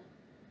flow,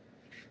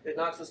 it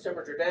knocks this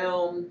temperature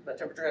down. That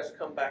temperature has to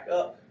come back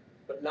up,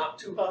 but not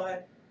too high.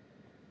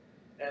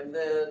 And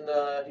then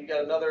you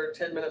got another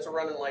 10 minutes of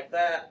running like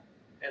that,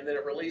 and then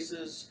it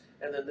releases,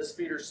 and then this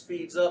feeder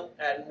speeds up,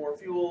 adding more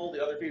fuel.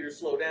 The other feeders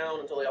slow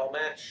down until they all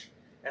match,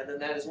 and then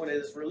that is when it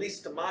is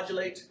released to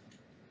modulate.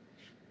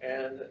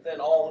 And then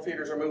all the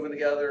feeders are moving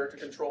together to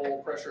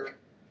control pressure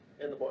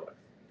in the boiler.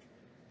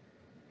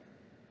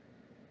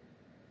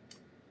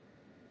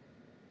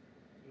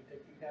 You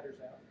take the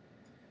igniters out.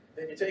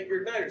 Then you take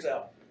your igniters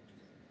out.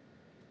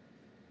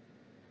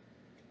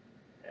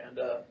 And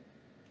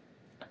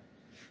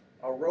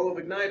a row of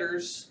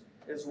igniters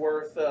is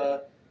worth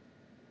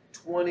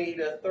 20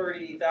 to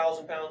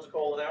 30,000 pounds of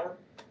coal an hour.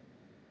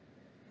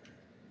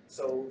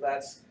 So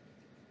that's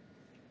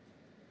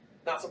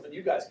not something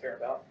you guys care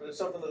about, but it's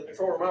something that the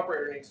control room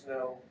operator needs to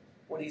know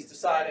when he's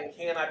deciding,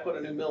 can I put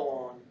a new mill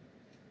on?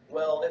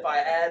 Well, if I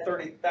add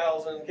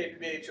 30,000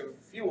 kph of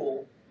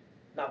fuel,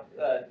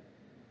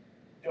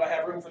 do I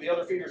have room for the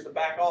other feeders to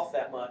back off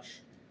that much?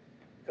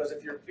 Because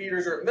if your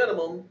feeders are at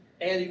minimum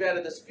and you've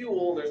added this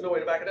fuel and there's no way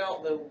to back it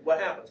out, then what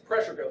happens?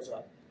 Pressure goes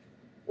up.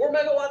 Or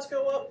megawatts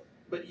go up,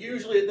 but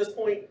usually at this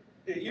point,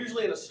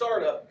 usually in a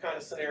startup kind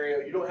of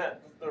scenario, you don't have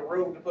the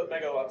room to put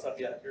megawatts up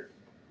yet.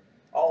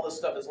 All this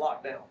stuff is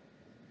locked down.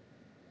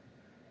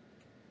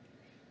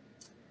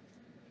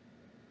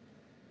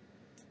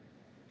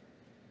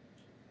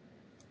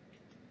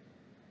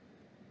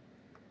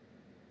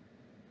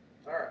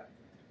 All right.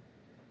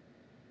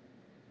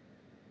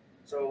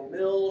 So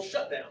mill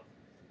shutdown.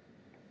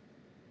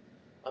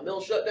 A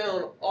mill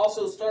shutdown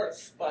also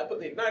starts by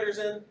putting the igniters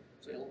in.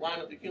 So you line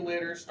up the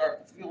accumulators,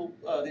 start the fuel,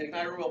 the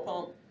igniter oil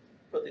pump,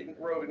 put the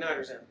row of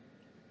igniters in.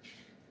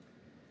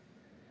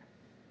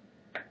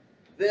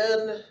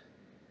 Then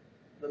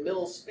the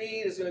mill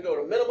speed is going to go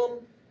to minimum.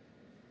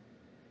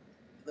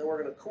 Then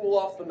we're going to cool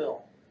off the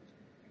mill.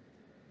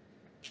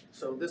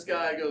 So this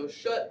guy goes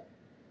shut,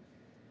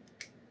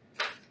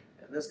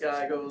 and this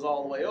guy goes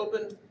all the way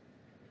open. And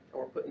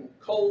we're putting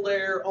cold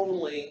air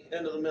only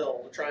into the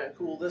mill to try and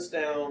cool this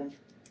down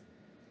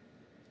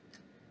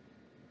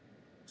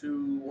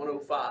to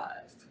 105.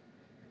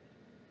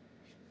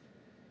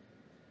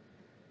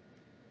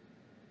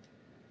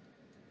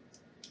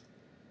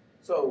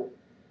 So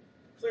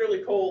clearly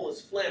coal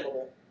is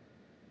flammable.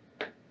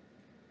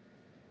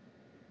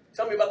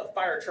 Tell me about the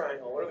fire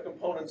triangle. What are the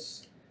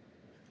components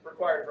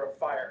required for a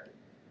fire?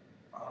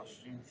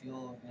 Oxygen,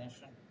 fuel,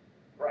 ignition.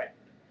 Right.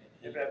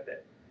 You have to have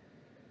that.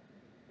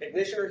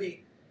 Ignition or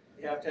heat.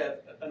 You have to have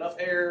enough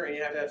air and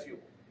you have to have fuel.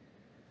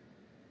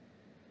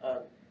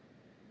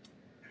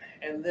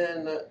 And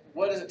then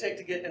what does it take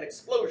to get an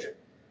explosion?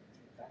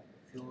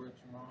 Fuel-rich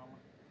environment.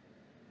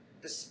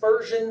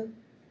 Dispersion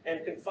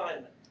and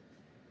confinement,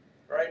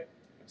 right?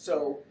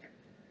 So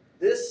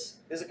this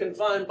is a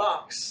confined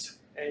box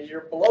and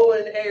you're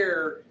blowing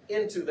air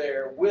into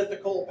there with the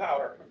coal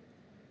powder.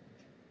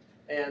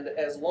 And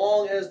as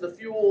long as the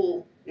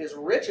fuel is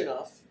rich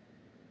enough,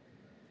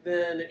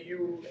 then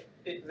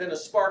a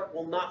spark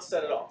will not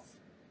set it off.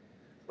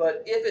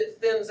 But if it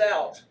thins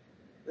out,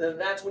 then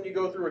that's when you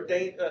go through an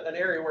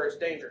area where it's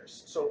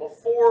dangerous. So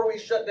before we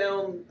shut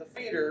down the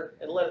feeder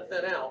and let it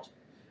thin out,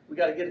 we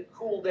got to get it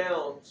cooled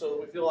down so that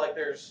we feel like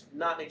there's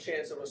not any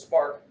chance of a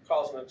spark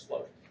causing an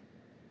explosion.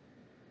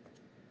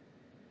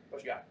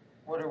 What you got?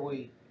 What are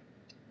we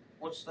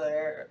what's the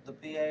air, the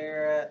PA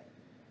air at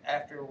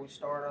after we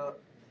start up?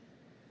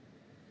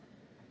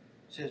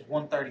 It says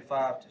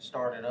 135 to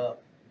start it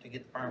up, to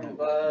get the permit.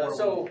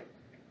 So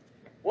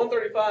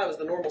 135 is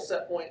the normal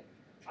set point.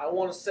 I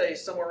want to say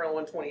somewhere around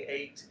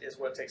 128 is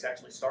what it takes to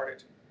actually start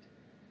it.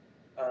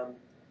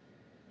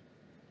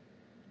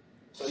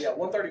 So yeah,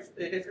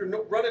 130. If you're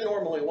running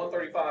normally,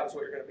 135 is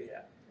what you're going to be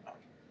at.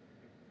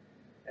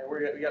 And we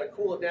got to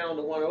cool it down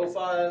to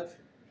 105.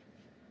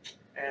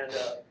 And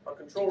a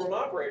control room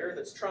operator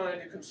that's trying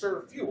to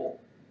conserve fuel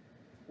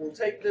will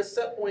take this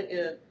set point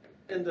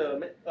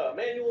into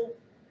manual,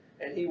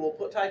 and he will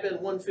type in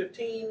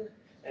 115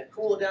 and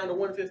cool it down to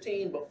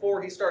 115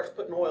 before he starts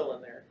putting oil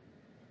in there.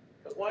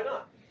 Because why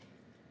not?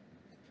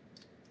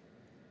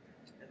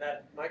 And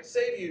that might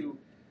save you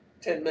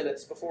 10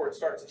 minutes before it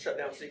starts the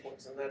shutdown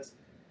sequence, and that's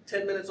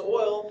 10 minutes of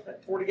oil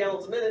at 40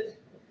 gallons a minute,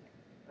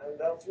 and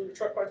that'll fill your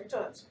truck quite a few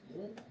times.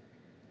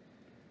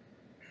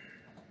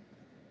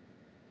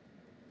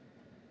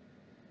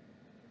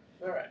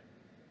 All right.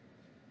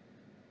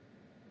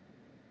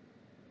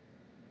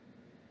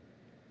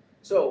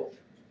 So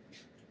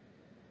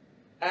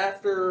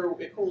after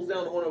it cools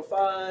down to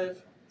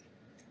 105,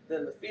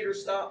 then the feeder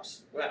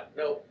stops. Well,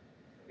 no,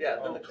 yeah,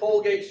 then the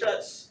coal gate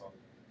shuts.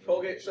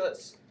 Coal gate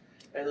shuts,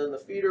 and then the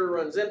feeder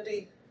runs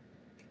empty.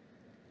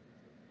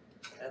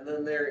 And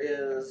then there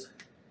is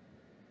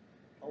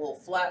a little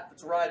flap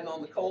that's riding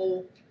on the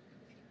coal,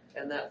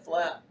 and that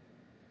flap,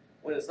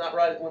 when it's not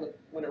riding,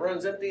 when it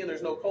runs empty and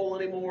there's no coal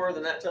anymore,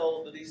 then that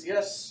tells the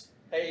DCS,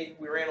 hey,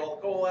 we ran all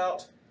the coal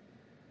out.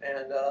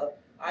 And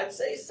I'd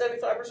say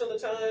 75% of the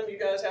time, you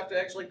guys have to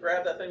actually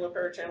grab that thing with a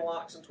pair of channel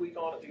locks and tweak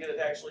on it to get it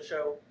to actually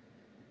show.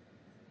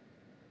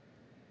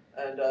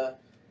 And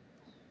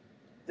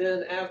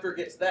then after it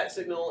gets that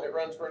signal, it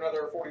runs for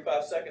another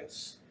 45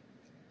 seconds.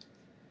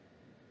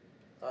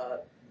 How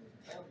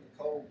the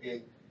coal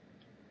gate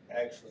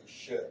actually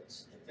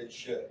shuts, if it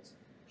shuts,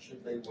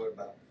 should be what,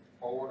 about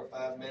 4 to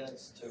 5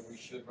 minutes till we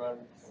should run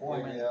 4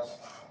 completely out?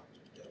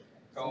 minutes.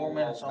 Coal 4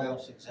 minutes off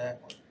almost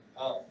exactly.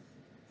 Oh,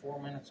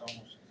 4 minutes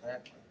almost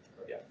exactly.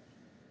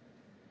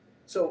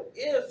 So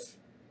if,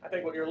 I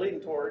think what you're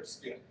leading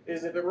towards, Yeah.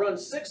 is if it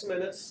runs 6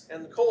 minutes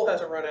and the coal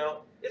hasn't run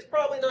out, it's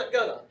probably not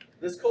gonna.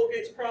 This coal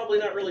gate's probably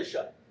not really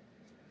shut.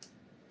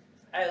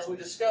 As we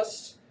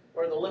discussed,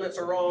 where the limits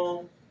are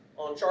wrong,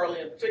 on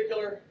Charlie in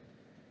particular,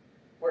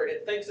 where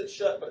it thinks it's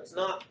shut, but it's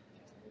not.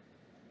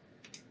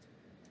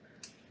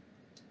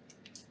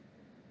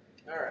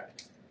 All right.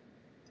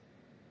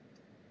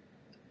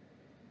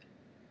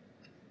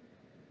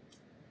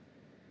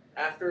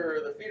 After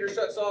the feeder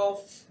shuts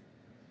off,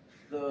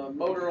 the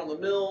motor on the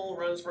mill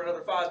runs for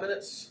another 5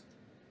 minutes,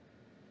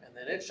 and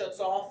then it shuts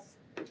off,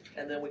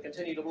 and then we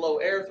continue to blow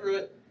air through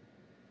it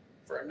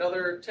for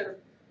another 10,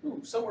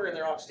 somewhere in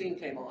there aux-steam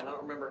came on, I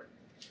don't remember.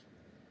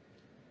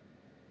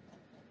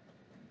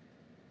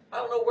 I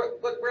don't know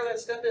where that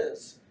step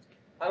is.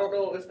 I don't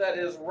know if that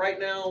is right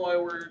now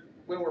while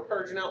when we're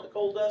purging out the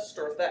coal dust,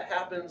 or if that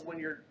happens when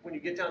you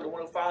get down to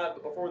 105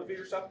 but before the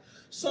feeder stops.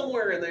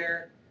 Somewhere in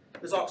there,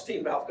 this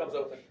aux-steam valve comes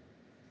open.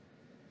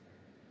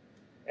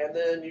 And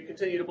then you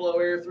continue to blow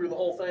air through the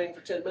whole thing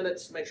for 10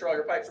 minutes, make sure all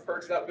your pipes are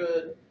purged out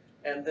good,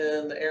 and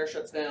then the air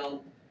shuts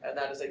down, and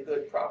that is a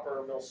good,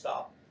 proper mill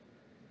stop.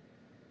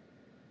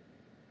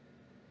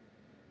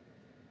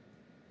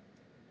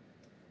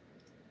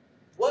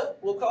 What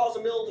will cause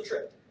a mill to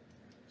trip?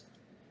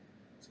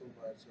 Too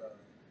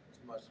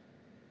much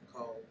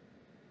coal,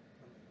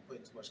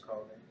 putting too much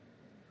coal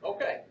in.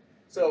 Okay,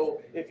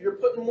 so if you're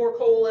putting more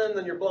coal in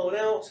than you're blowing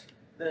out,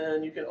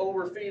 then you can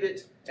overfeed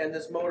it, and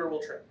this motor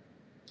will trip.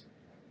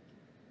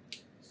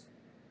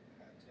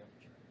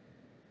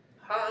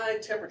 High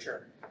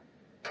temperature.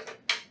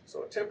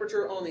 So a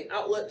temperature on the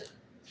outlet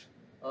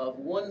of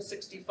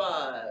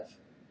 165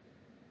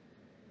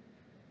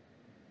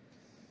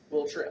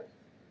 will trip.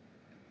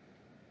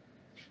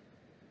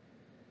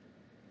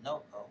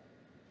 No coal.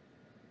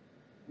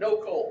 No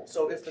coal.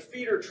 So if the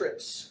feeder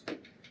trips,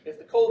 if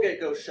the coal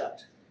gate goes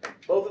shut,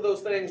 both of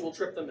those things will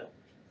trip the mill.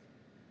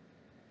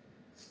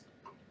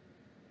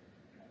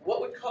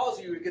 What would cause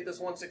you to get this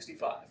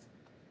 165?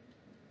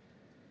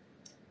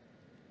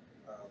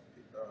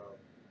 The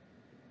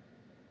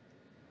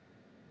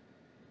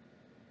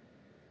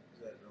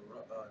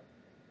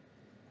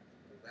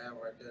valve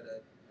right there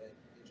that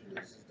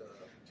introduces the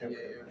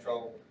temperature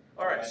control.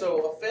 All right,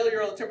 so a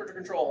failure on the temperature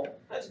control,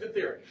 that's a good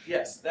theory.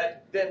 Yes,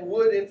 that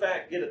would in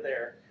fact get it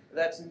there.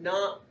 That's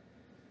not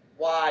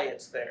why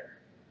it's there.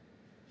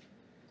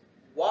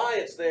 Why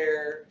it's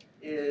there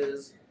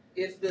is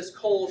if this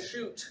coal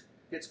chute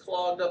gets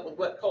clogged up with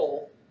wet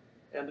coal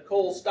and the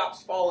coal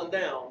stops falling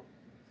down,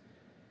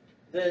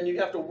 then you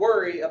have to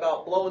worry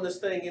about blowing this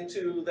thing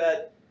into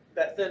that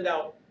thinned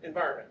out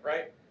environment,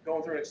 right?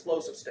 Going through an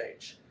explosive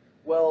stage.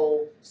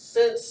 Well,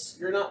 since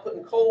you're not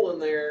putting coal in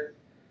there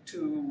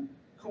to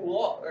cool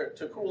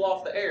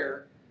off the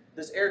air,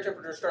 this air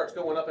temperature starts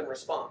going up in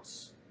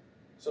response.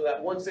 So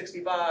that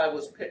 165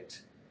 was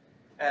picked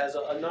as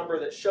a number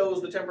that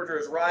shows the temperature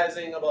is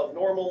rising above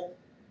normal,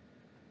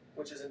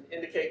 which is an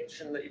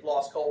indication that you've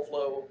lost cold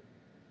flow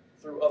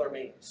through other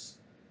means.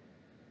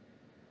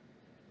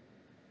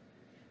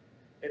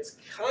 It's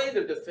kind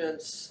of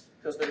defense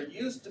because there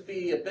used to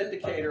be a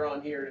vindicator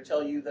on here to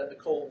tell you that the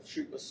cold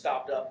chute was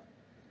stopped up.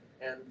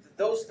 And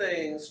those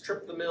things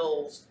trip the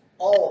mills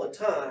all the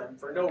time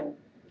for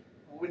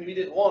when we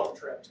didn't want them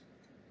tripped.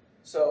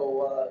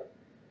 So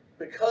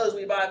because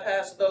we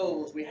bypass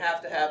those, we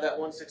have to have that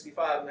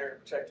 165 in there to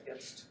protect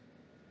against.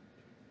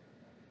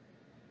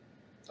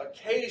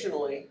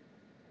 Occasionally,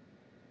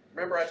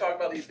 remember I talked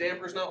about these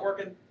dampers not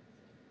working?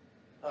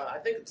 I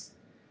think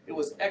it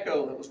was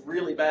Echo that was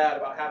really bad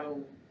about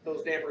having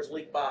those dampers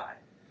leak by.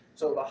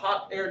 So the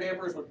hot air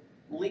dampers would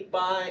leak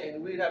by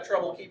and we'd have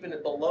trouble keeping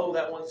it below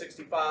that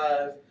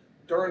 165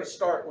 during a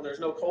start when there's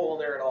no coal in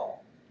there at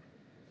all.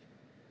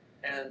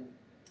 And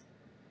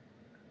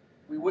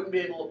we wouldn't be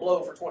able to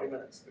blow for 20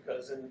 minutes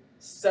because in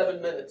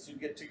 7 minutes you'd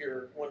get to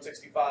your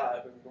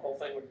 165 and the whole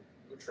thing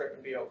would trip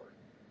and be over.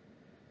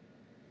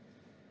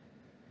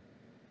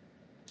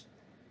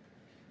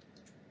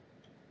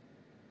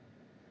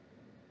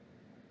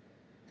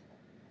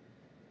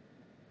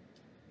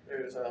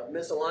 There's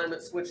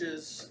misalignment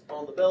switches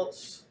on the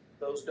belts.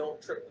 Those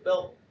don't trip the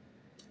belt.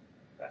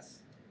 That's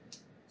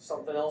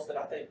something else that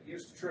I think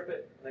used to trip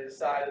it. And they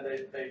decided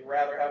they'd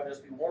rather have it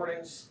just be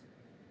warnings.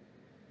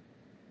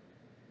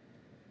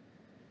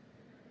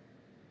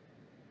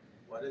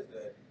 What is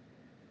that?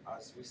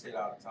 We say it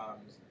all the time.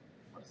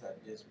 What is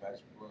that dispatch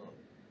plug?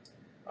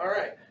 All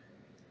right.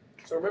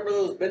 So remember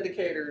those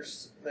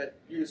vindicators that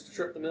used to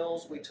trip the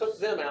mills? We took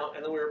them out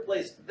and then we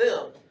replaced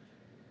them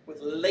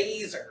with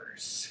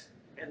lasers.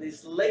 And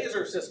this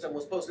laser system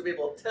was supposed to be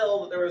able to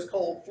tell that there was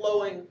coal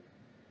flowing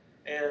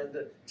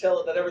and tell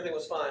it that everything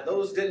was fine.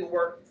 Those didn't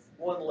work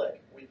one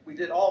lick. We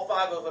did all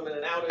 5 of them in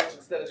an outage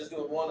instead of just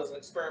doing one as an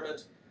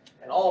experiment.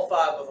 And all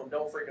 5 of them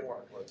don't freaking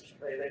work.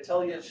 They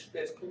tell you it's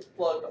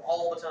plugged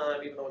all the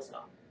time, even though it's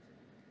not.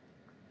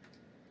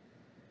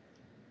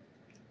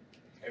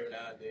 Every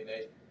now and then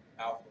they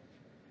alpha.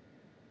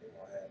 They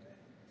won't have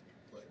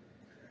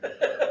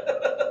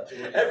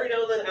that. Every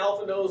now and then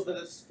Alpha knows that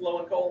it's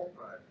flowing coal.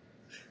 Right.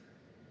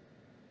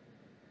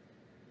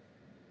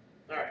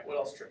 All right, what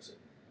else trips it?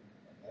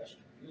 That's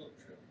the fuel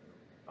trip.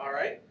 All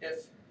right,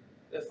 if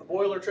the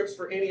boiler trips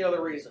for any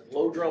other reason,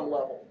 low drum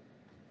level,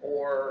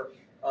 or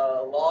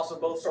loss of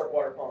both start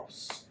water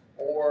pumps,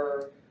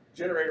 or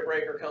generator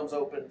breaker comes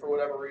open for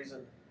whatever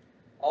reason,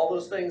 all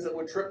those things that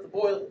would trip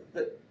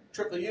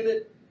the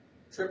unit,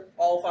 trip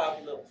all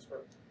 5 mills,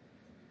 or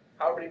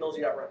however many mills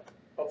you got running.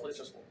 Hopefully it's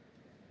just 1.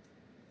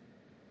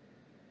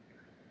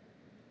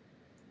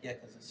 Yeah,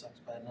 because it sucks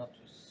bad enough to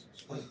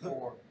sweep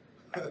 4.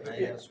 Now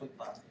you gotta sweep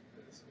 5.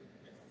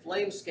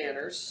 Flame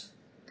scanners,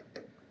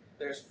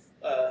 there's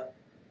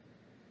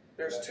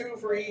 2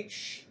 for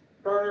each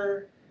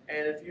burner,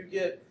 and if you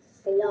get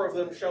 4 of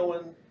them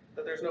showing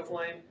that there's no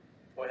flame,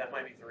 boy, that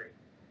might be 3.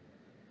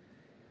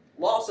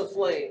 Loss of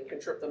flame can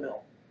trip the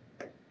mill,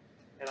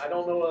 and I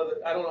don't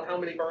know how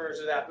many burners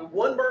is that, but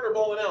 1 burner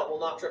blowing out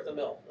will not trip the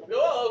mill. It'll go,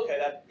 oh,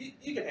 okay,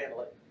 you can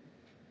handle it,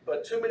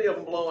 but too many of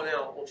them blowing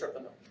out will trip the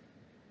mill.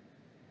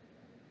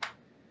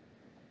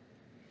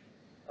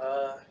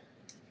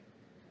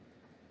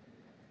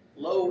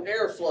 Low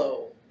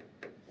airflow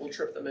will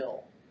trip the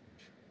mill.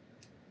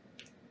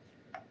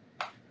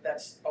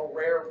 That's a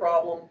rare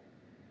problem.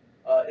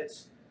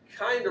 It's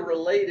kind of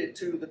related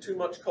to the too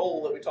much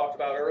coal that we talked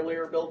about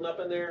earlier building up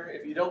in there.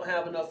 If you don't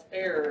have enough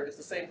air, it's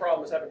the same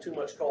problem as having too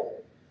much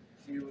coal.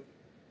 You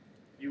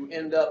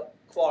end up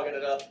clogging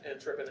it up and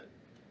tripping it.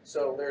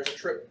 So there's a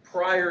trip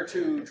prior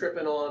to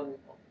tripping on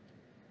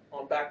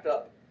backed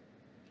up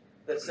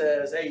that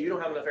says, hey, you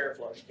don't have enough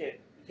airflow. You can't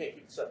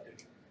keep this up,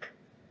 dude.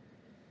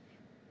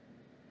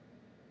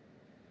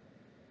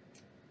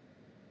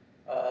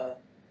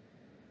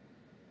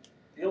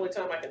 The only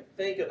time I can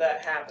think of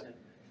that happening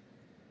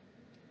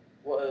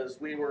was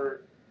we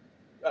were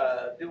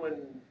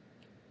doing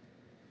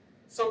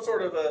some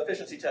sort of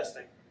efficiency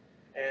testing,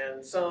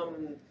 and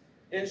some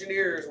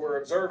engineers were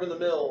observing the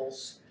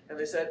mills, and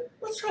they said,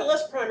 let's try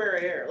less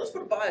primary air. Let's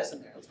put a bias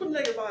in there. Let's put a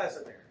negative bias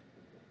in there.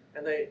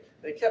 And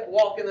they kept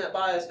walking that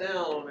bias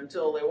down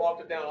until they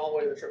walked it down all the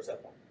way to the trip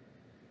set point.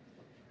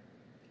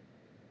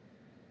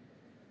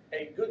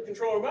 A good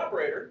control room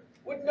operator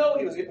would know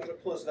he was getting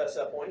close to that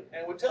set point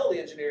and would tell the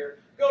engineer,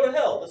 go to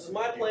hell, this is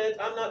my plant,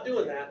 I'm not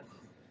doing that.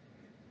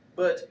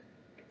 But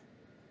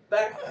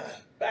back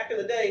in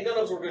the day, none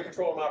of us were good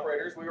control room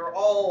operators. We were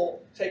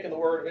all taking the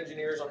word of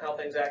engineers on how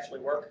things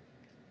actually work.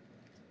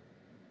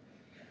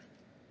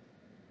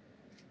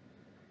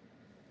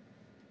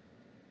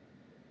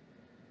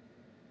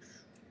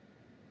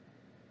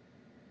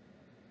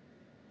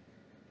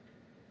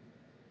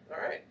 All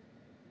right.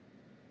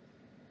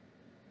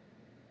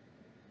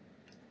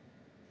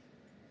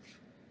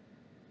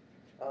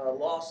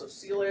 Loss of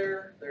seal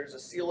air. There's a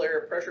seal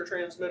air pressure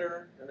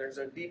transmitter, and there's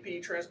a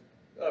DP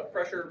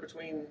pressure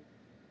between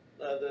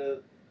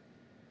the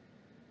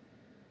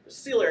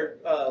seal air.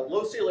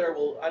 Low seal air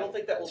I don't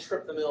think that will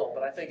trip the mill,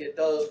 but I think it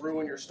does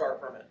ruin your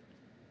start permit.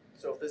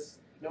 So if this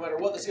no matter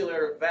what the seal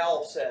air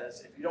valve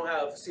says, if you don't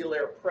have seal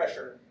air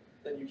pressure,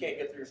 then you can't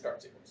get through your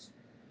start sequence.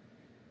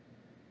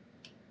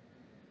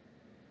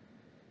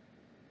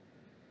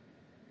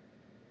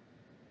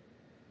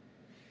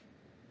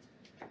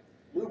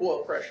 Lube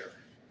oil pressure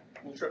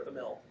will trip the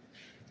mill.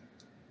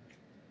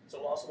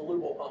 So loss of the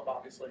lube oil pump,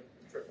 obviously,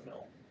 will trip the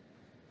mill.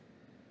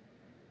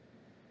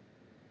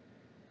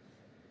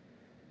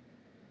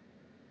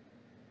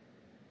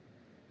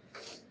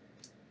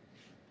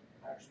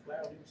 Power supply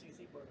on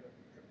MCC, what about?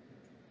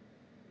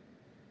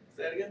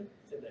 Say that again?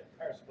 Said that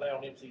power supply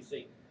on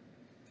MCC.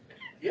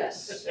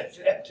 Yes.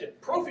 Gotcha.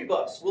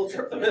 Profibus will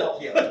trip the mill.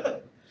 Yeah.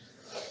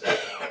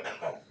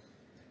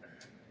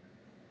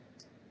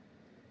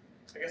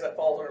 I guess that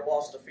falls under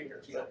loss to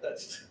feeder.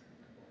 That's.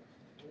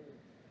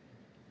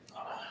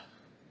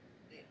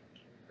 Damn,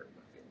 hurt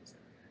my feelings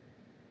there.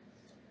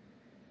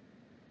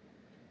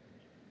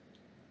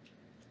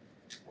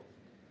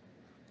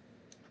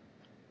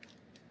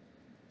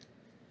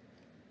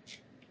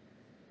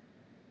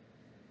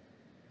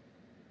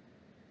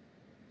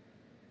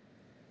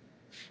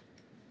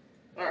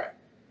 All right.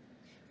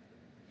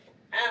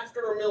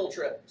 After mill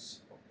trips.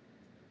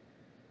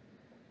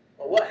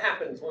 Well, what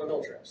happens when a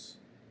mill trips?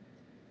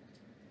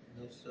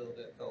 They'll still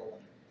get cold.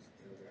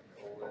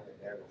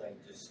 Everything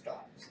just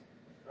stops.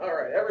 All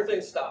right,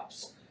 everything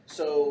stops.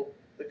 So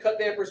the cut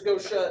dampers go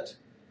shut,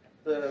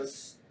 the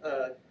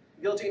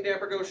guillotine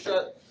damper goes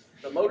shut,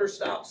 the motor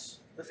stops,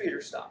 the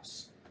feeder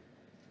stops.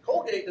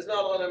 Colgate does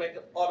not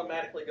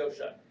automatically go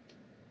shut.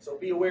 So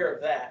be aware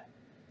of that.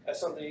 That's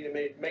something you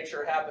need to make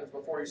sure happens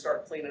before you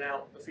start cleaning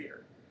out the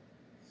feeder.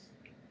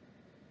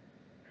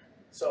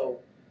 So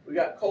we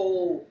got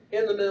coal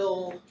in the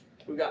mill,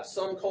 we got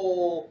some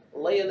coal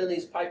laying in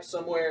these pipes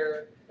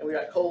somewhere, and we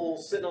got coal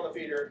sitting on the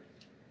feeder.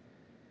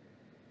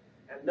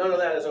 And none of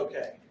that is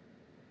okay.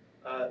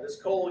 This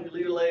coal, you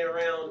leave it laying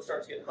around, it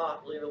starts getting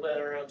hot, leave it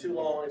laying around too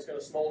long, it's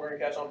gonna smolder and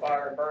catch on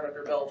fire and burn up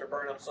your belt or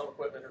burn up some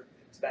equipment, or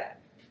it's bad.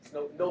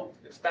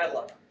 It's bad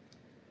luck.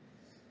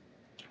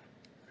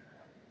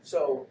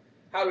 So,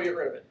 how do we get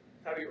rid of it?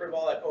 How do we get rid of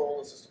all that coal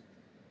in the system?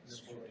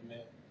 Just what we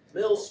meant.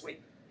 Mill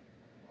sweep.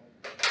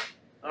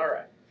 All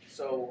right,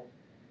 so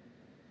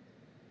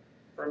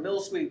for a mill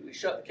sweep, we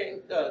shut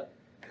the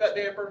cut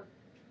damper,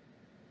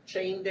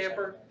 chain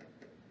damper.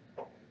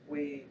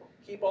 We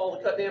keep all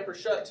the cut dampers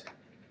shut.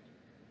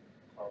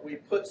 We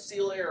put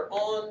seal air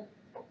on.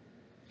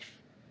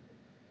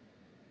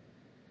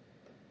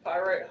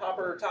 Pyrite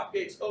hopper top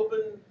gates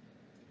open.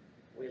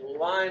 We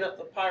line up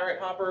the pyrite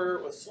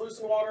hopper with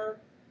sluicing water.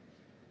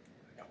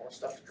 I got more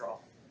stuff to draw.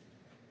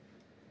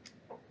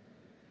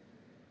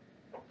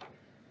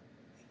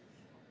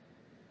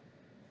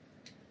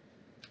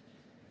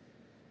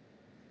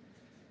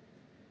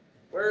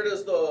 Where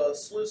does the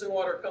sluicing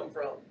water come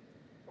from?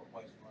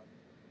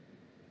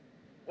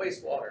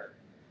 Wastewater.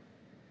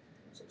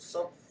 So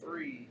sump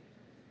 3.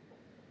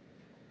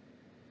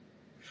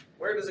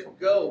 Where does it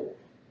go?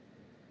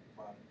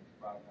 Bottom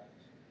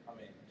mash. I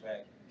mean,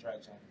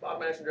 drag chain. Bottom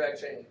mash and drag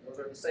chain. Those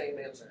are the same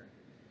answer.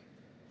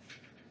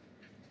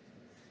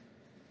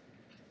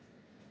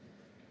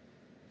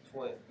 It's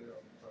way up here on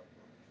the top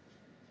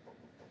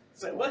left.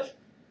 Say what?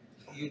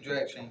 You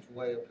drag chain's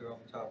way up here on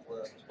the top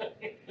left.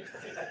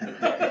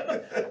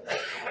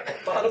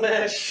 Bottom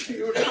mash,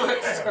 you were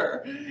correct,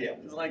 sir. Yeah.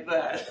 It's like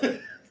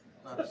that.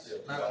 Not the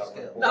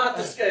scale. Not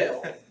the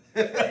scale.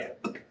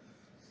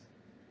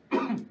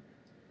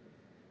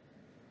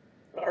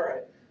 All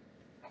right.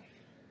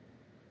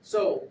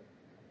 So,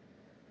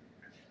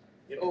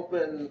 you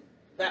open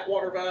that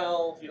water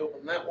valve, you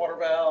open that water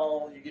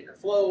valve, you get your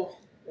flow,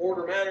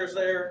 order matters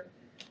there.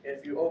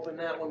 If you open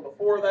that one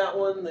before that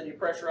one, then you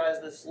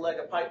pressurize this leg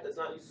of pipe that's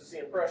not used to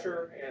seeing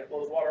pressure, and it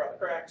blows water out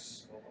the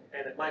cracks,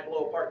 and it might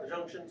blow apart the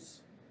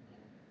junctions.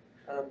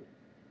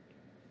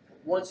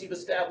 Once you've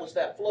established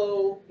that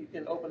flow, you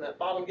can open that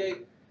bottom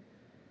gate.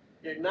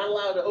 You're not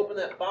allowed to open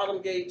that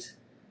bottom gate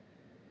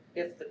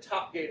if the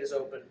top gate is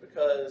open,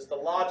 because the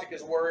logic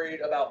is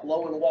worried about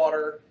blowing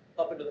water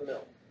up into the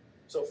mill.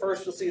 So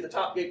first you'll see the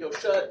top gate go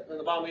shut, then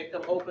the bottom gate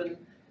come open,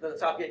 then the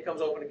top gate comes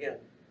open again.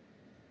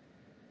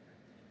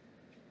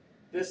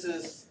 This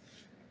is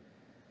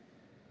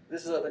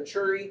a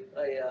Venturi,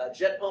 a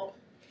jet pump.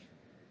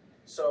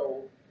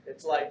 So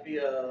it's like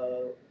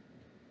the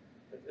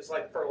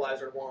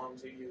fertilizer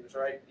wands you use,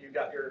 right? You've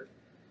got your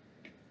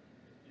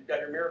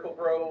Miracle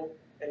Grow,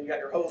 and you got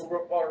your hose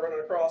water running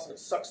across, and it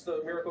sucks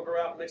the Miracle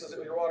Grow out and mixes it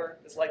with your water.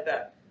 It's like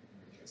that.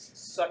 It's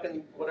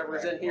sucking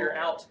whatever's in here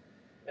out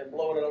and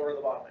blowing it over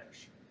the bottom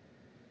mash.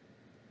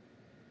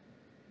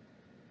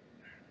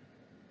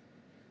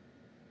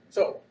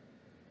 So,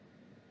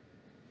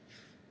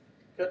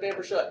 cut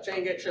damper shut,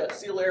 chain gate shut,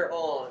 seal air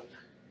on.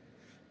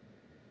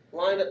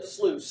 Line up the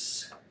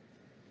sluice.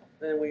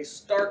 Then we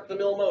start the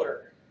mill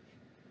motor.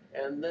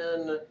 And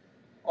then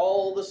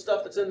all the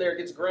stuff that's in there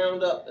gets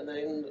ground up, and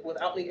then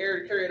without any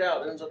air to carry it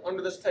out, it ends up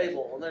under this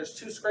table. And there's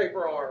 2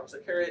 scraper arms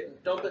that carry it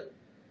and dump it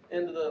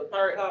into the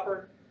pyrite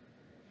hopper.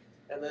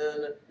 And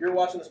then you're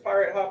watching this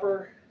pyrite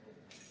hopper,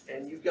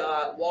 and you've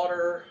got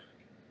water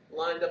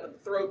lined up in the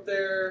throat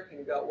there, and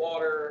you've got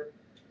water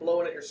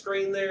blowing at your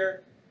screen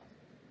there.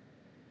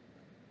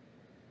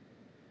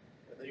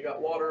 And then you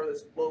got water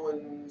that's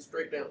blowing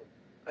straight down.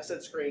 I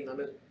said screen, I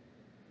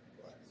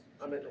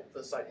meant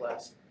the sight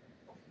glass.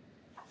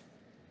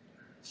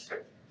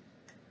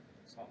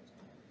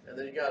 And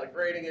then you got a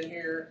grating in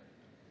here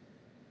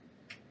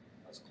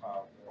That's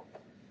clogged up.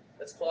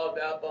 that's clogged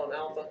up on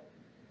alpha.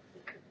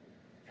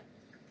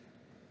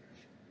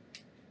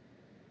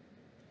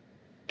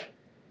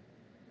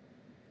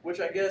 Which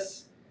I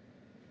guess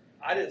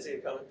I didn't see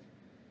it coming.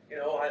 You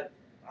know,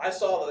 I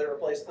saw that they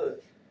replaced the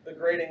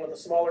grating with a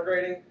smaller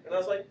grating, and I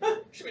was like, huh,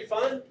 should be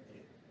fine.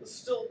 Let's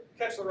still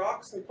catch the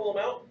rocks and pull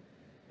them out.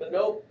 But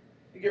nope,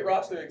 you get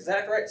rocks the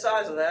exact right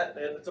size of that,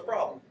 and it's a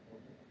problem.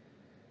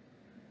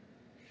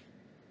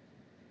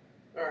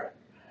 All right.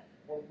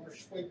 When we're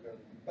sweeping,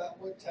 about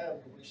what time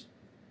do we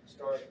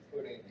start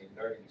putting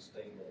inerting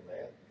steam on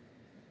that?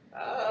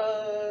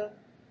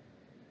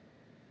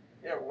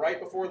 Yeah, right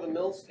before the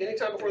mills,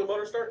 anytime before the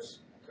motor starts.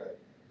 Okay.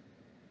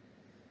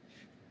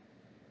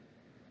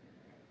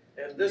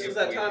 And this is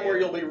that time where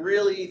you'll be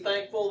really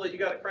thankful that you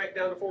got to crank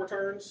down to 4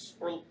 turns,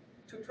 or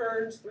 2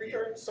 turns, 3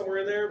 turns, somewhere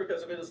in there,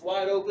 because if it is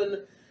wide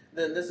open,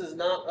 then this is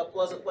not a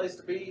pleasant place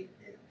to be.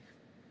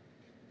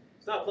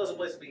 It's not a pleasant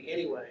place to be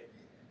anyway.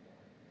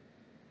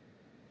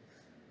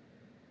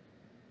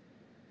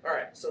 All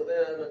right, so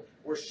then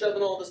we're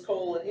shoving all this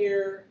coal in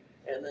here,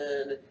 and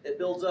then it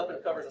builds up and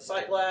it covers the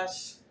sight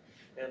glass,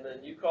 and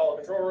then you call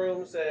the control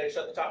room, say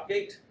shut the top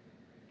gate.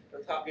 The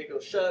top gate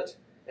goes shut,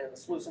 and the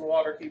sluicing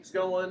water keeps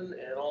going,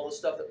 and all the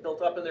stuff that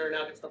built up in there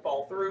now gets to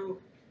fall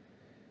through.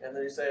 And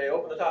then you say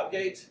open the top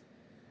gate.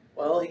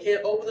 Well, he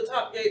can't open the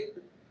top gate.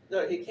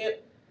 No, he can't.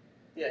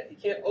 Yeah, he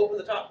can't open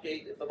the top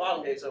gate if the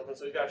bottom gate's open.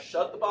 So you got to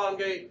shut the bottom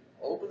gate,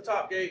 open the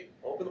top gate,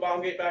 open the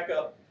bottom gate back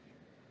up.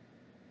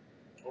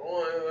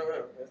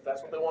 Oh,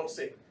 that's what they want to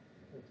see.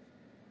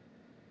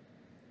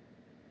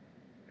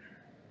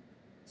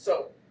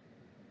 So,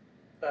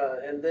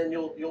 and then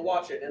you'll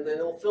watch it, and then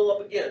it'll fill up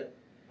again,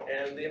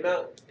 and the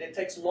amount it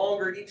takes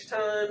longer each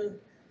time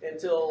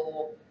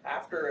until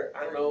after,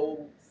 I don't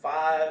know,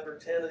 5 or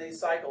 10 of these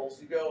cycles.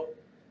 You go,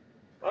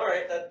 all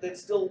right,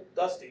 it's still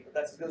dusty, but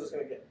that's as good as it's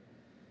going to get.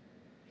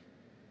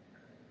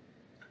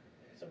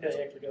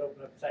 Someday actually gotta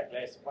open up the sight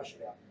glass and wash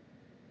it out.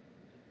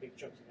 Big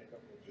chunks of it go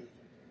through.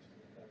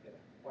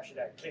 Wash it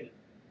out, clean it.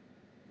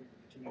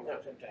 Continue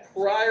on sometimes.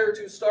 Prior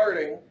to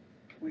starting,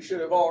 we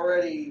should have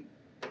already,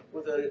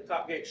 with the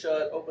top gate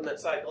shut, opened that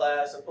sight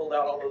glass and pulled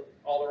out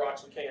all the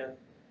rocks we can.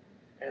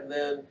 And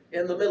then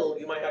in the middle,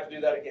 you might have to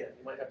do that again.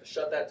 You might have to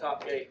shut that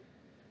top gate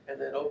and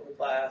then open the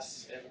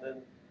glass and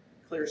then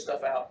clear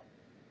stuff out.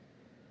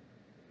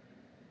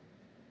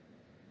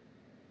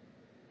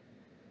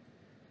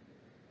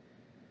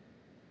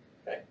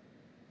 Okay.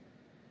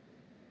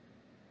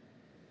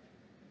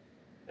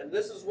 And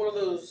this is one of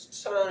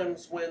those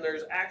times when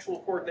there's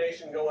actual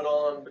coordination going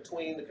on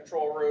between the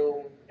control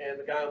room and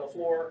the guy on the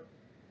floor.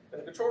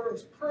 And the control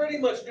room's pretty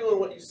much doing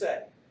what you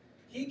say.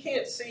 He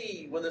can't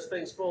see when this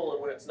thing's full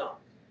and when it's not.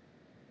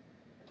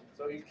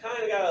 So you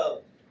kind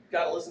of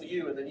gotta listen to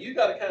you, and then you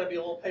gotta kind of be a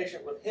little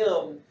patient with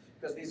him,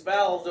 because these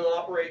valves don't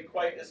operate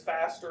quite as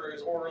fast or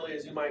as orderly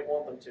as you might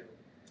want them to.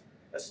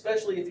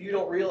 Especially if you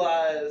don't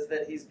realize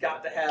that he's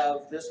got to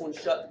have this one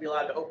shut to be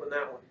allowed to open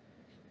that one.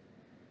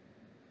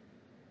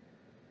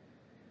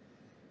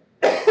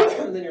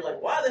 And then you're like,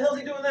 why the hell is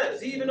he doing that?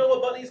 Does he even know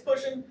what button he's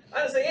pushing?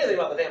 I didn't say anything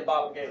about the damn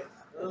bottom gate.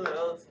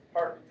 That's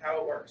part of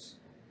how it works.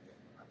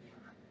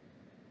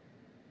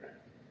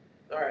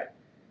 All right.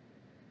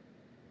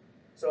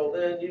 So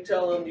then you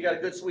tell him you got a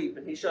good sweep,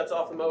 and he shuts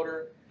off the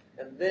motor,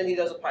 and then he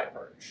does a pipe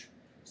purge.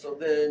 So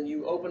then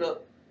you open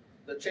up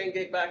the chain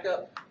gate back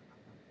up,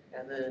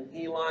 and then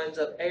he lines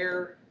up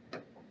air,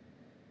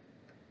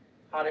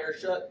 hot air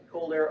shut,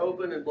 cold air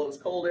open, and blows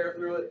cold air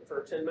through it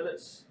for 10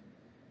 minutes,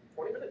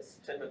 20 minutes,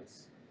 10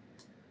 minutes.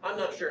 I'm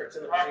not sure, it's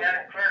in the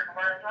procedure.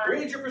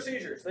 Read your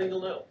procedures, then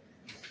you'll know.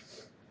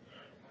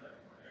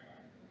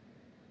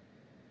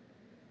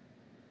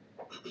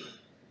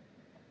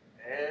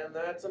 And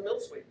that's a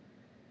mill sweep.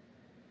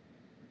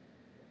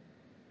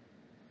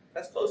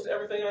 That's close to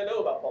everything I know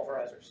about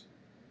pulverizers.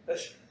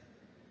 That's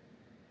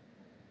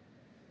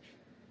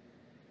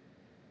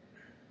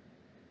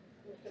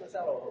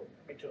How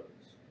many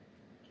tons?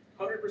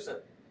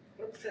 100%.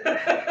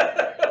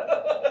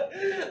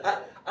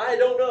 I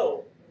don't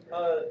know.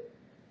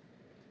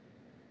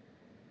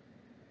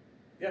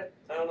 Yeah,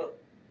 I don't know.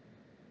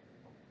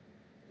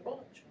 It's a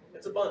bunch.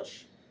 It's a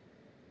bunch.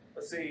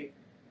 Let's see.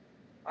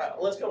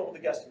 Let's come up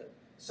with a guesstimate.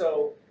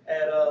 So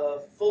at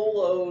a full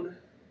load,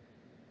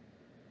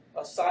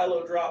 a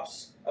silo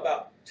drops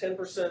about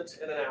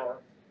 10% in an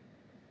hour.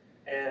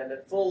 And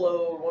at full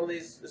load, one of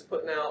these is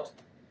putting out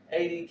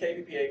 80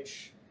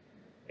 kph.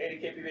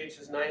 80 kph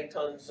is 90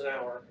 tons an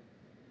hour.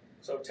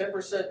 So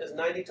 10% is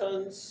 90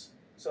 tons.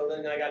 So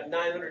then I got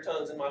 900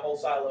 tons in my whole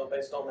silo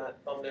based on that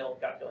thumbnail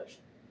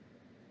calculation.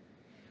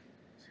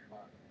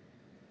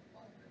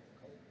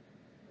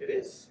 It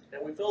is.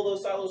 And we fill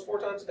those silos 4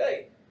 times a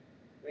day.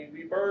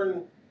 We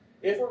burn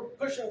If we're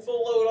pushing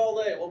full load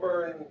all day, we'll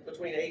burn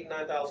between 8,000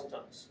 and 9,000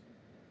 tons.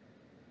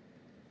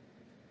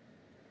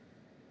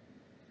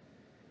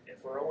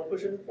 If we're only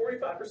pushing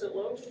 45%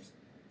 load,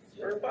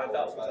 we'll burn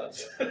 5,000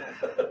 tons.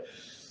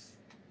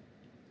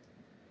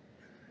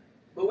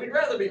 But we'd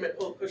rather be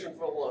pushing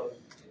full load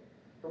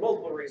for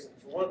multiple reasons.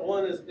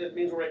 One is it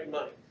means we're making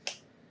money.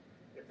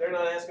 If they're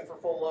not asking for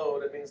full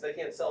load, it means they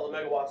can't sell the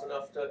megawatts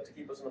enough to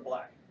keep us in the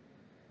black.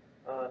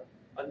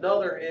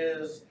 Another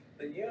is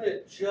the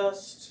unit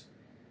just,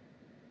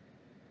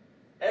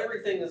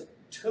 everything is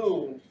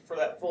tuned for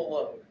that full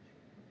load.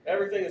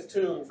 Everything is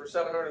tuned for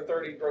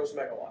 730 gross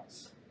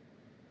megawatts.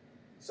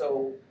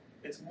 So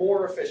it's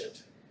more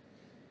efficient.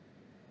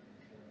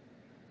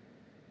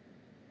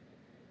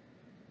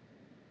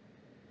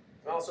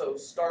 Also,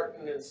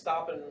 starting and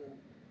stopping,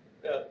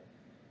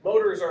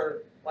 motors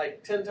are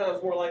like 10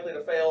 times more likely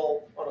to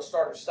fail on a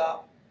start or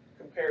stop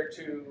compared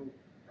to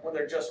when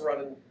they're just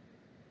running.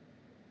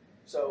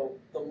 So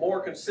the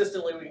more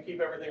consistently we can keep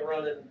everything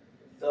running,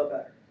 the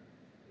better.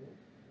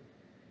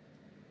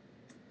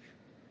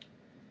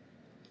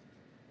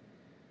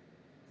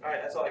 All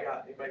right, that's all I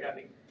got. Anybody got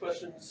any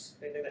questions?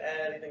 Anything to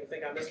add? Anything you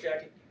think I missed,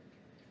 Jackie?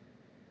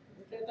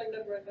 I can't think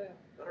of that right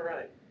now. All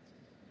right.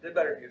 Did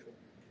better than usual.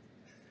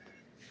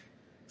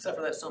 Except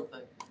for that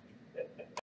something.